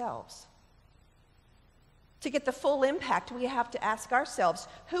translating ourselves. To get the full impact, we have to ask ourselves,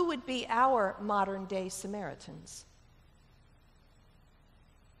 who would be our modern-day Samaritans?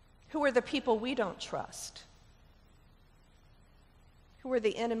 Who are the people we don't trust? Who are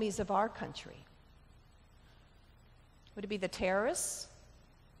the enemies of our country? Would it be the terrorists?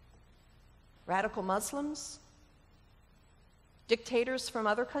 Radical Muslims? Dictators from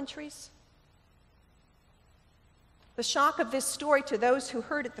other countries? The shock of this story to those who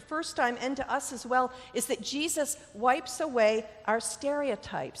heard it the first time and to us as well is that Jesus wipes away our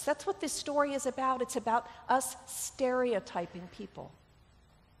stereotypes. That's what this story is about. It's about us stereotyping people.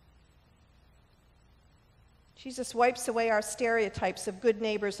 Jesus wipes away our stereotypes of good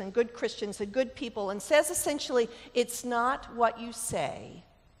neighbors and good Christians and good people and says essentially, it's not what you say,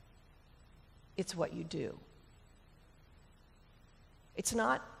 it's what you do. It's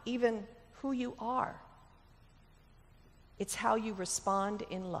not even who you are. It's how you respond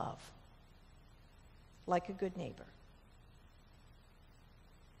in love, like a good neighbor.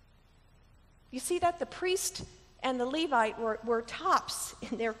 You see that the priest and the Levite were tops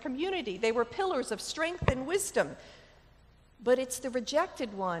in their community. They were pillars of strength and wisdom. But it's the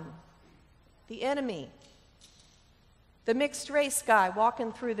rejected one, the enemy, the mixed race guy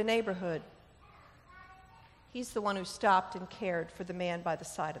walking through the neighborhood. He's the one who stopped and cared for the man by the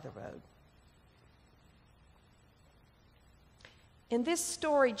side of the road. In this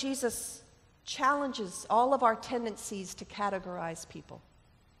story, Jesus challenges all of our tendencies to categorize people,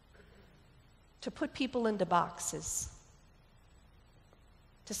 to put people into boxes,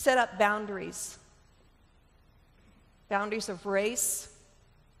 to set up boundaries of race,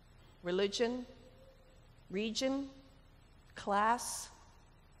 religion, region, class,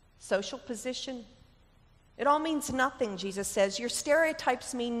 social position. It all means nothing, Jesus says. Your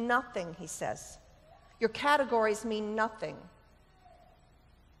stereotypes mean nothing, he says. Your categories mean nothing.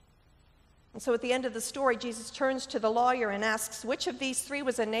 And so at the end of the story, Jesus turns to the lawyer and asks, which of these three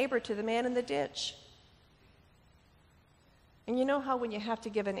was a neighbor to the man in the ditch? And you know how when you have to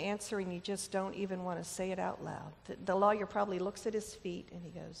give an answer and you just don't even want to say it out loud? The lawyer probably looks at his feet and he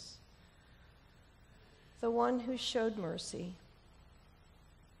goes, the one who showed mercy.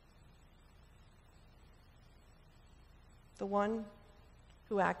 The one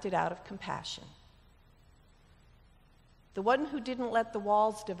who acted out of compassion. The one who didn't let the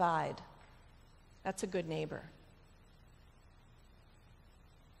walls divide. That's a good neighbor.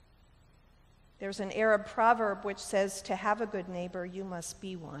 There's an Arab proverb which says, to have a good neighbor, you must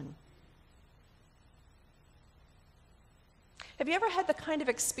be one. Have you ever had the kind of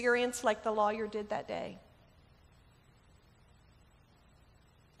experience like the lawyer did that day?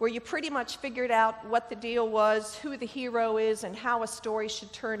 Where you pretty much figured out what the deal was, who the hero is, and how a story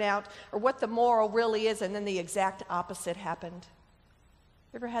should turn out, or what the moral really is, and then the exact opposite happened.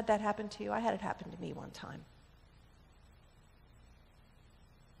 You ever had that happen to you? I had it happen to me one time.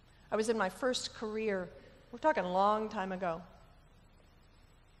 I was in my first career, we're talking a long time ago,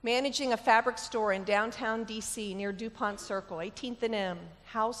 managing a fabric store in downtown DC near DuPont Circle, 18th and M,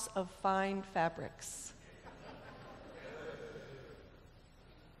 House of Fine Fabrics.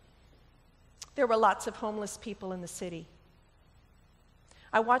 There were lots of homeless people in the city.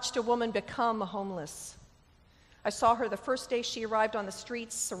 I watched a woman become homeless. I saw her the first day she arrived on the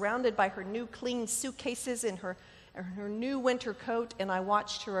streets, surrounded by her new clean suitcases and her new winter coat, and I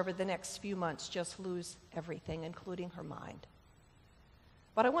watched her over the next few months just lose everything, including her mind.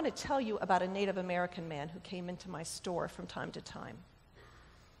 But I want to tell you about a Native American man who came into my store from time to time.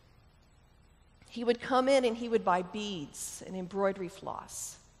 He would come in and he would buy beads and embroidery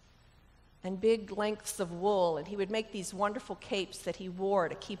floss and big lengths of wool, and he would make these wonderful capes that he wore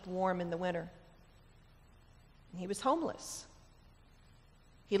to keep warm in the winter. And he was homeless.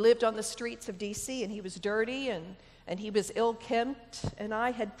 He lived on the streets of DC, and he was dirty, and he was ill-kempt, and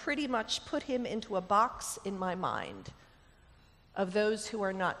I had pretty much put him into a box in my mind of those who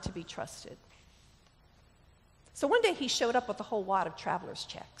are not to be trusted. So one day he showed up with a whole wad of traveler's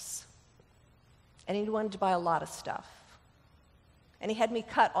checks, and he wanted to buy a lot of stuff. And he had me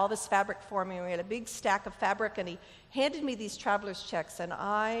cut all this fabric for me, and we had a big stack of fabric, and he handed me these traveler's checks, and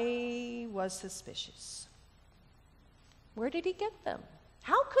I was suspicious. Where did he get them?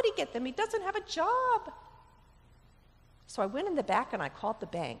 How could he get them? He doesn't have a job. So I went in the back and I called the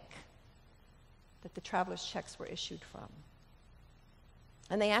bank that the traveler's checks were issued from.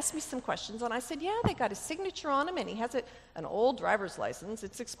 And they asked me some questions, and I said, yeah, they got his signature on him, and he has an old driver's license.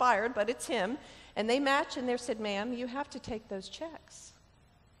 It's expired, but it's him. And they match, and they said, ma'am, you have to take those checks.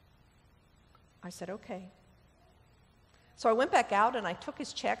 I said, okay. So I went back out, and I took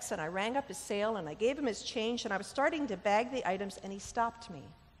his checks, and I rang up his sale, and I gave him his change, and I was starting to bag the items, and he stopped me.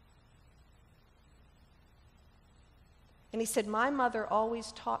 And he said, my mother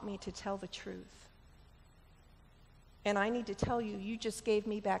always taught me to tell the truth. And I need to tell you, you just gave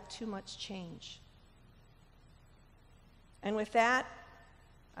me back too much change. And with that,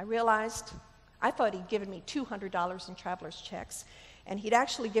 I realized I thought he'd given me $200 in traveler's checks, and he'd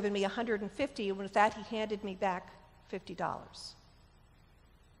actually given me $150, and with that, he handed me back $50.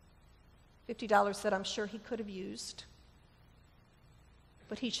 $50 that I'm sure he could have used,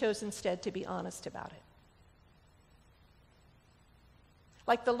 but he chose instead to be honest about it.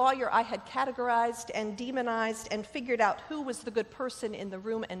 Like the lawyer, I had categorized and demonized and figured out who was the good person in the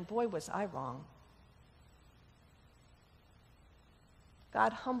room, and boy, was I wrong.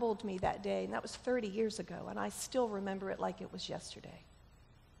 God humbled me that day, and that was 30 years ago, and I still remember it like it was yesterday.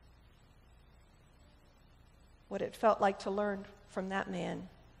 What it felt like to learn from that man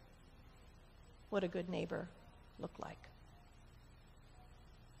what a good neighbor looked like.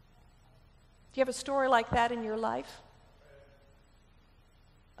 Do you have a story like that in your life?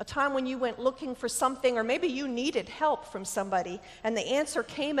 A time when you went looking for something, or maybe you needed help from somebody, and the answer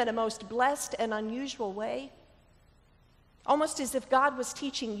came in a most blessed and unusual way? Almost as if God was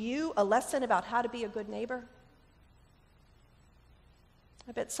teaching you a lesson about how to be a good neighbor?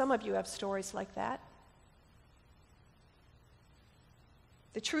 I bet some of you have stories like that.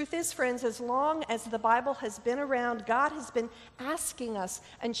 The truth is, friends, as long as the Bible has been around, God has been asking us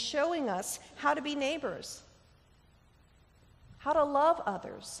and showing us how to be neighbors, how to love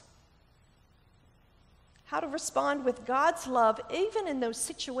others, how to respond with God's love even in those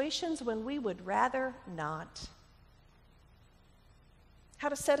situations when we would rather not, how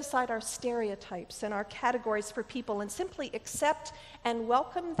to set aside our stereotypes and our categories for people and simply accept and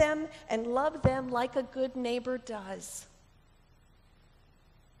welcome them and love them like a good neighbor does.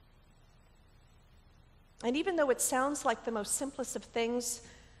 And even though it sounds like the most simplest of things,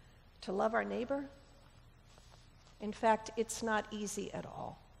 to love our neighbor? In fact, it's not easy at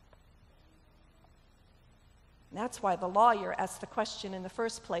all. And that's why the lawyer asked the question in the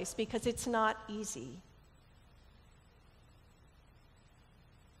first place, because it's not easy.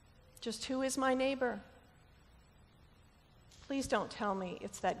 Just who is my neighbor? Please don't tell me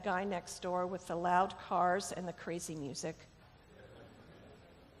it's that guy next door with the loud cars and the crazy music.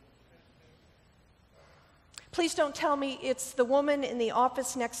 Please don't tell me it's the woman in the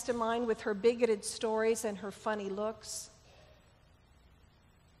office next to mine with her bigoted stories and her funny looks.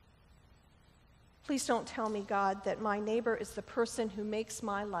 Please don't tell me, God, that my neighbor is the person who makes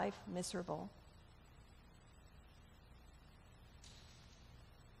my life miserable.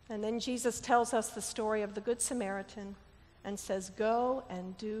 And then Jesus tells us the story of the Good Samaritan and says, go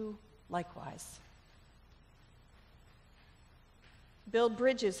and do likewise. Build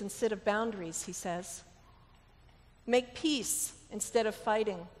bridges instead of boundaries, he says. Make peace instead of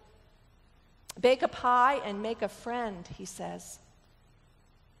fighting. Bake a pie and make a friend, he says.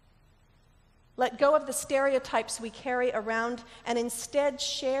 Let go of the stereotypes we carry around and instead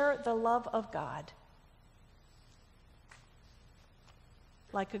share the love of God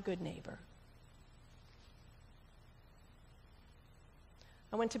like a good neighbor.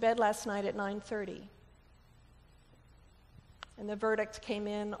 I went to bed last night at 9:30, and the verdict came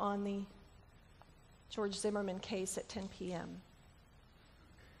in on the George Zimmerman case at 10 p.m.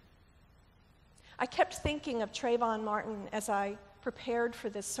 I kept thinking of Trayvon Martin as I prepared for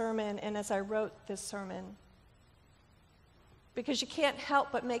this sermon and as I wrote this sermon, because you can't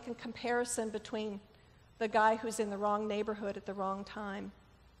help but make a comparison between the guy who's in the wrong neighborhood at the wrong time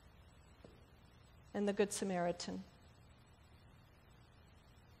and the Good Samaritan.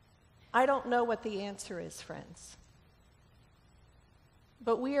 I don't know what the answer is, friends.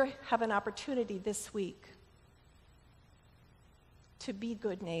 But we have an opportunity this week to be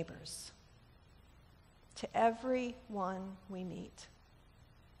good neighbors to everyone we meet.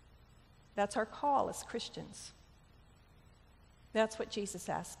 That's our call as Christians. That's what Jesus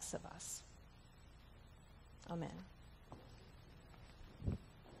asks of us. Amen.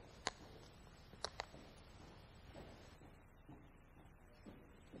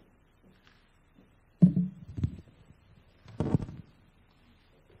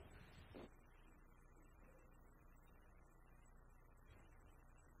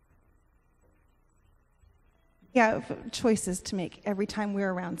 We have choices to make every time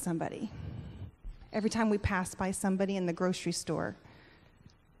we're around somebody. Every time we pass by somebody in the grocery store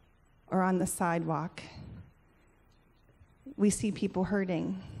or on the sidewalk, we see people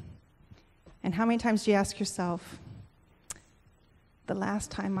hurting. And how many times do you ask yourself, the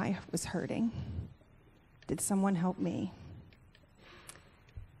last time I was hurting, did someone help me?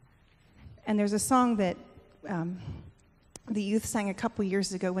 And there's a song that the youth sang a couple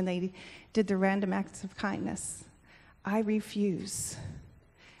years ago when they did the random acts of kindness. I refuse.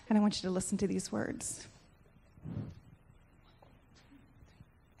 And I want you to listen to these words.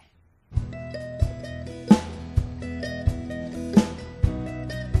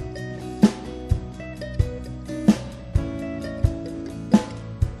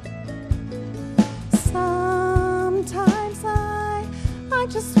 Sometimes I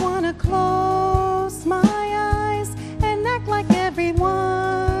just want to close my eyes and act like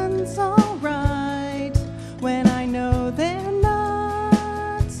everyone's all right when I know they're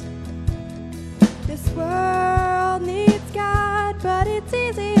not. This world needs God, but it's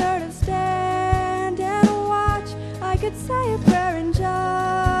easier to stand and watch. I could say a prayer and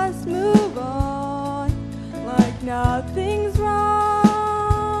just move on like nothing's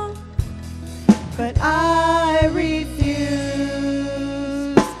wrong. But I refuse,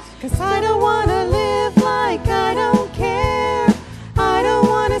 'cause I don't want to live like I don't care. I don't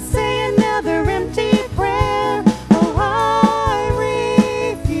want to say another empty prayer. Oh, I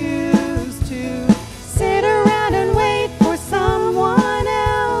refuse to sit around and wait for someone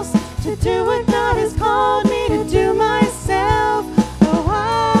else to do what God has called me to do myself. Oh,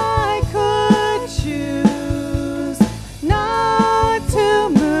 I could choose not to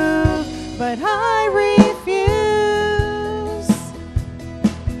move, but I refuse.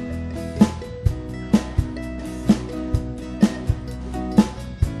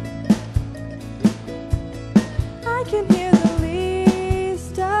 I can hear the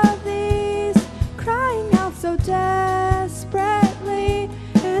least of these crying out so desperately,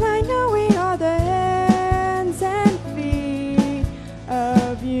 and I know we are the hands and feet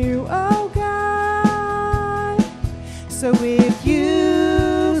of you, oh God. So if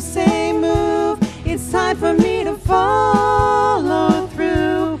you say move, it's time for me to follow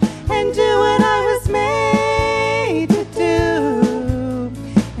through and do what I was made to do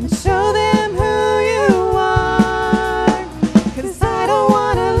and show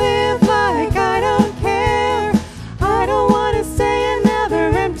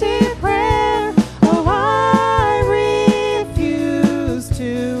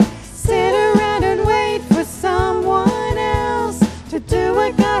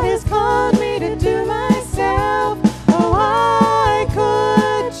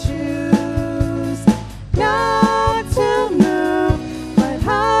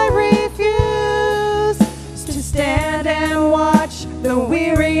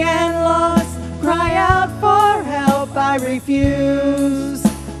I refuse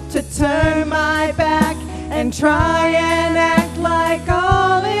to turn my back and try and act like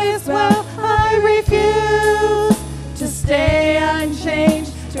all is well. I refuse to stay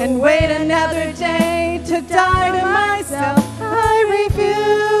unchanged and wait another day to die to myself. I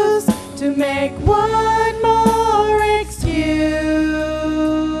refuse to make one more excuse,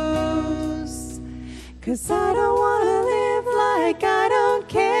 'cause I don't want to live like I don't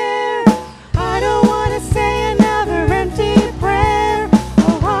care. I don't want to say another empty prayer.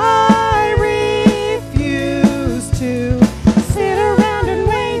 Oh, I refuse to sit around and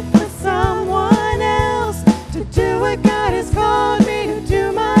wait for someone else to do what God has called me to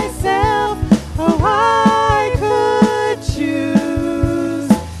do myself. Oh, I could choose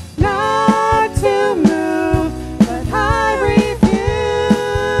not to move, but I refuse.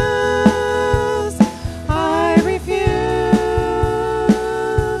 I refuse.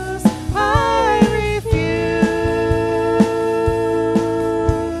 I refuse.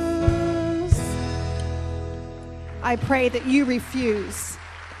 I pray that you refuse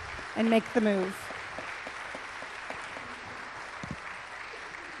and make the move.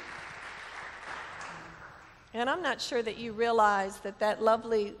 And I'm not sure that you realize that that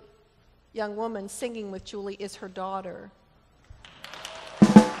lovely young woman singing with Julie is her daughter.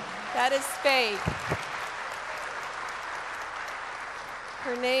 That is Faith.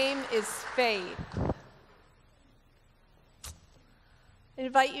 Her name is Faith. I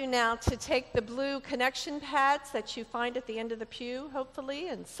invite you now to take the blue connection pads that you find at the end of the pew, hopefully,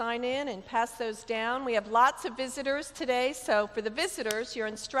 and sign in and pass those down. We have lots of visitors today, so for the visitors, your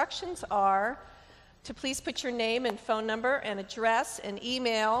instructions are to please put your name and phone number and address and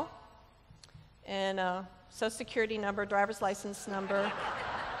email and social security number, driver's license number,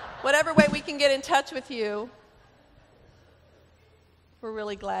 whatever way we can get in touch with you. We're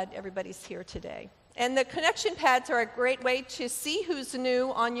really glad everybody's here today. And the connection pads are a great way to see who's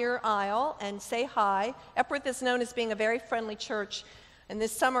new on your aisle and say hi. Epworth is known as being a very friendly church, and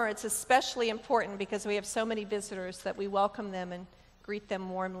this summer it's especially important because we have so many visitors that we welcome them and greet them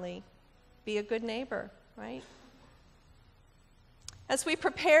warmly. Be a good neighbor, right? As we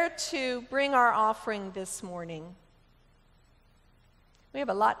prepare to bring our offering this morning, we have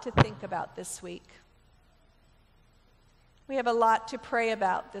a lot to think about this week. We have a lot to pray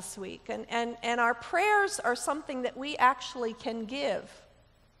about this week. And our prayers are something that we actually can give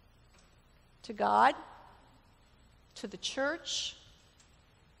to God, to the church,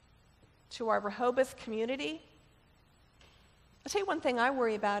 to our Rehoboth community. I'll tell you one thing I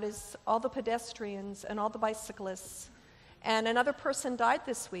worry about is all the pedestrians and all the bicyclists. And another person died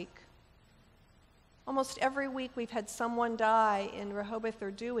this week. Almost every week we've had someone die in Rehoboth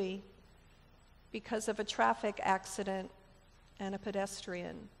or Dewey because of a traffic accident and a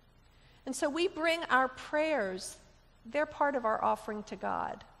pedestrian. And so we bring our prayers, they're part of our offering to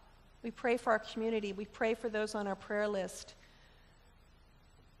God. We pray for our community. We pray for those on our prayer list.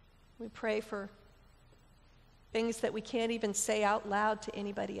 We pray for things that we can't even say out loud to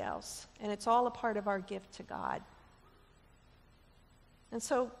anybody else. And it's all a part of our gift to God. And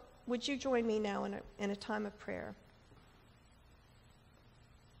so would you join me now in a time of prayer?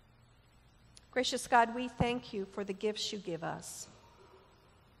 Gracious God, we thank you for the gifts you give us.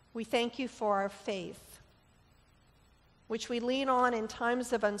 We thank you for our faith, which we lean on in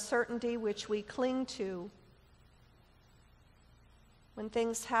times of uncertainty, which we cling to when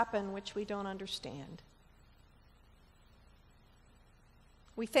things happen which we don't understand.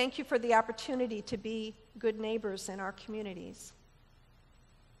 We thank you for the opportunity to be good neighbors in our communities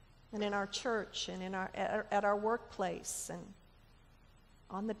and in our church and at our workplace and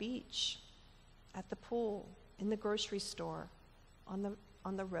on the beach, at the pool, in the grocery store, on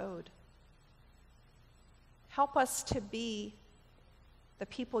the road. Help us to be the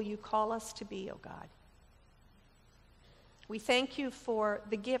people you call us to be, oh God. We thank you for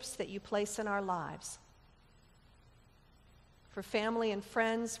the gifts that you place in our lives, for family and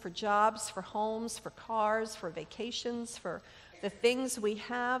friends, for jobs, for homes, for cars, for vacations, for the things we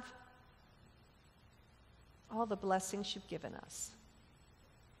have, all the blessings you've given us.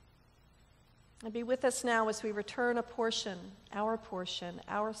 And be with us now as we return a portion, our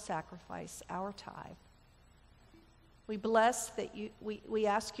sacrifice, our tithe. We bless that we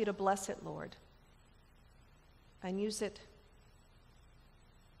ask you to bless it, Lord, and use it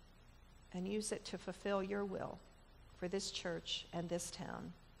to fulfill your will for this church and this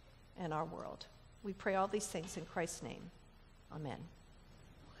town and our world. We pray all these things in Christ's name. Amen.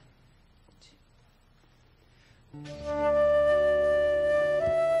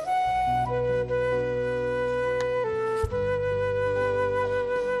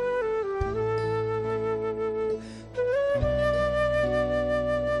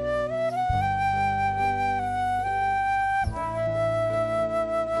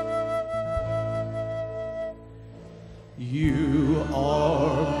 You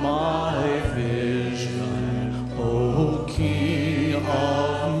are my vision, O King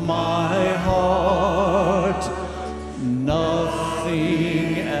of my heart.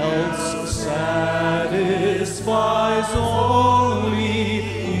 Nothing else satisfies, only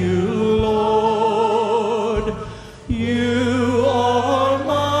you, Lord. You are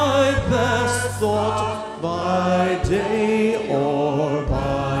my best thought by day or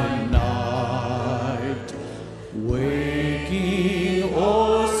by night. Waking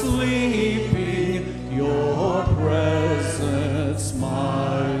or sleeping, your presence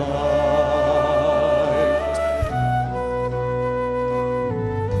my light.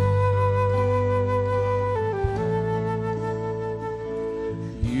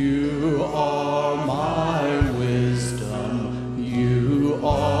 You are my wisdom, you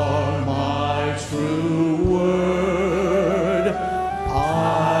are my true word.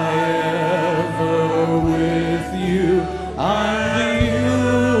 I ever with you, and you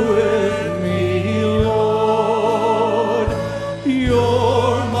with me, Lord.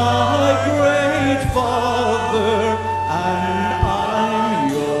 You're my great Father, and I'm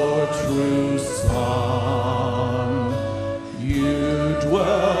your true Son. You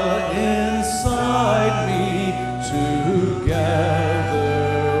dwell inside me, together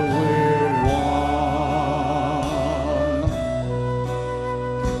we're one.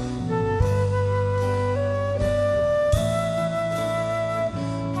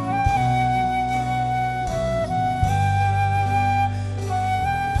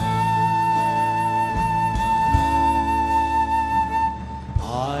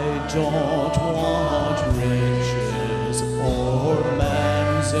 I don't want riches or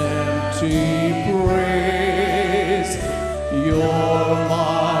man's empty praise. You're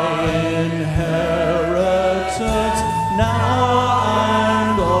my inheritance now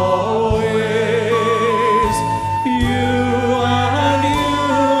and always. You and you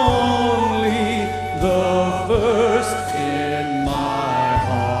only, the first in my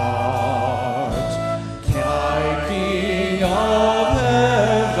heart. King of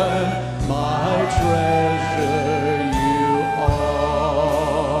heaven, my treasure you are.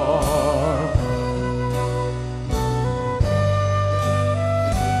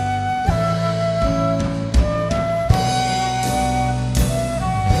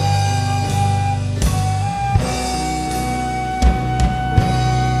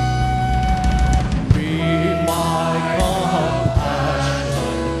 Be my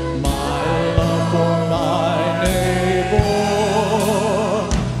compassion, my love for my neighbor.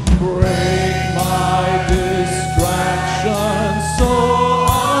 Break my distraction so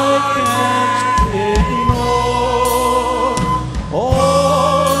I can't ignore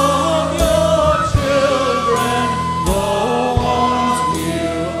all of your children, the ones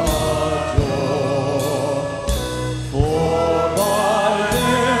you adore. For by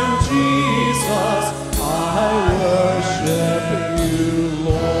them, Jesus, I worship you,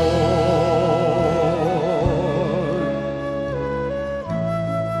 Lord.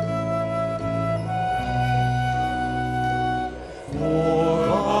 For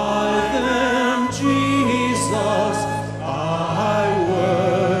by them, Jesus, I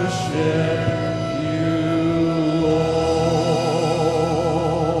worship you,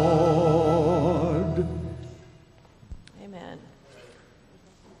 Lord. Amen.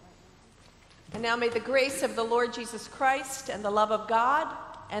 And now may the grace of the Lord Jesus Christ and the love of God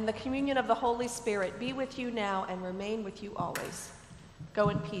and the communion of the Holy Spirit be with you now and remain with you always. Go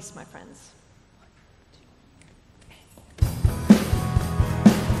in peace, my friends.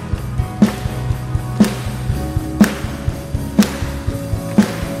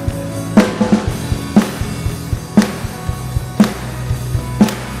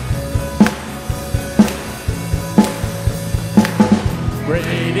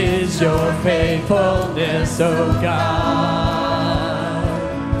 Great is your faithfulness, O God.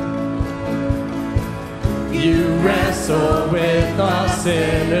 You wrestle with our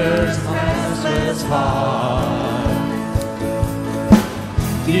sinners' restless heart.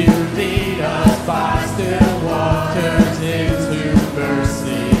 You lead us by still waters into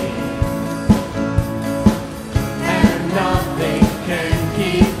mercy, and nothing can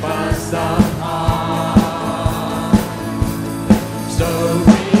keep us apart. So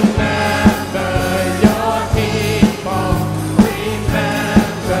remember your people,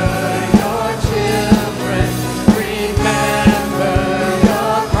 remember your children, remember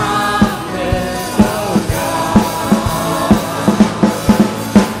your promise, oh God.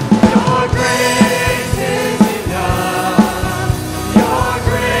 Your grace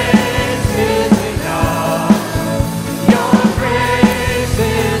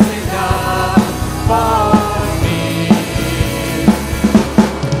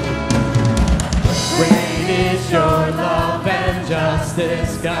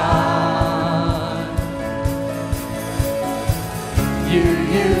You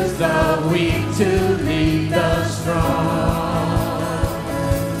use the weak to lead the strong.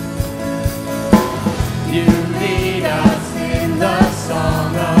 You lead us in the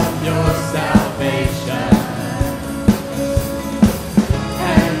song of your salvation.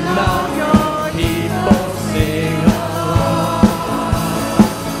 And all your people sing along.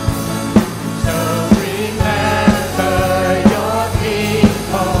 So remember your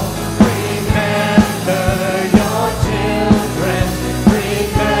people, remember your children,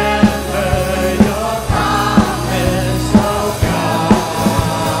 remember your promise, oh God.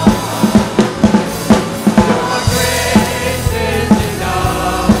 Your grace is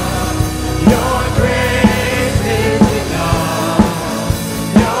enough. Your grace is enough.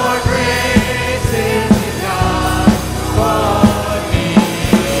 Your grace is enough for me.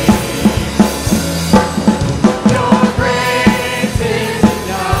 Your grace is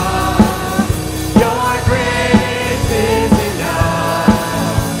enough. Your grace is enough.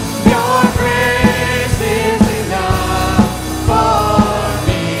 Your grace is enough for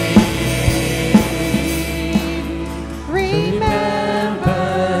me. Remember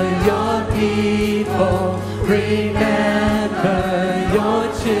your people. Remember your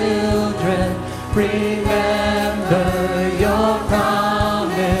children. Remember your promise.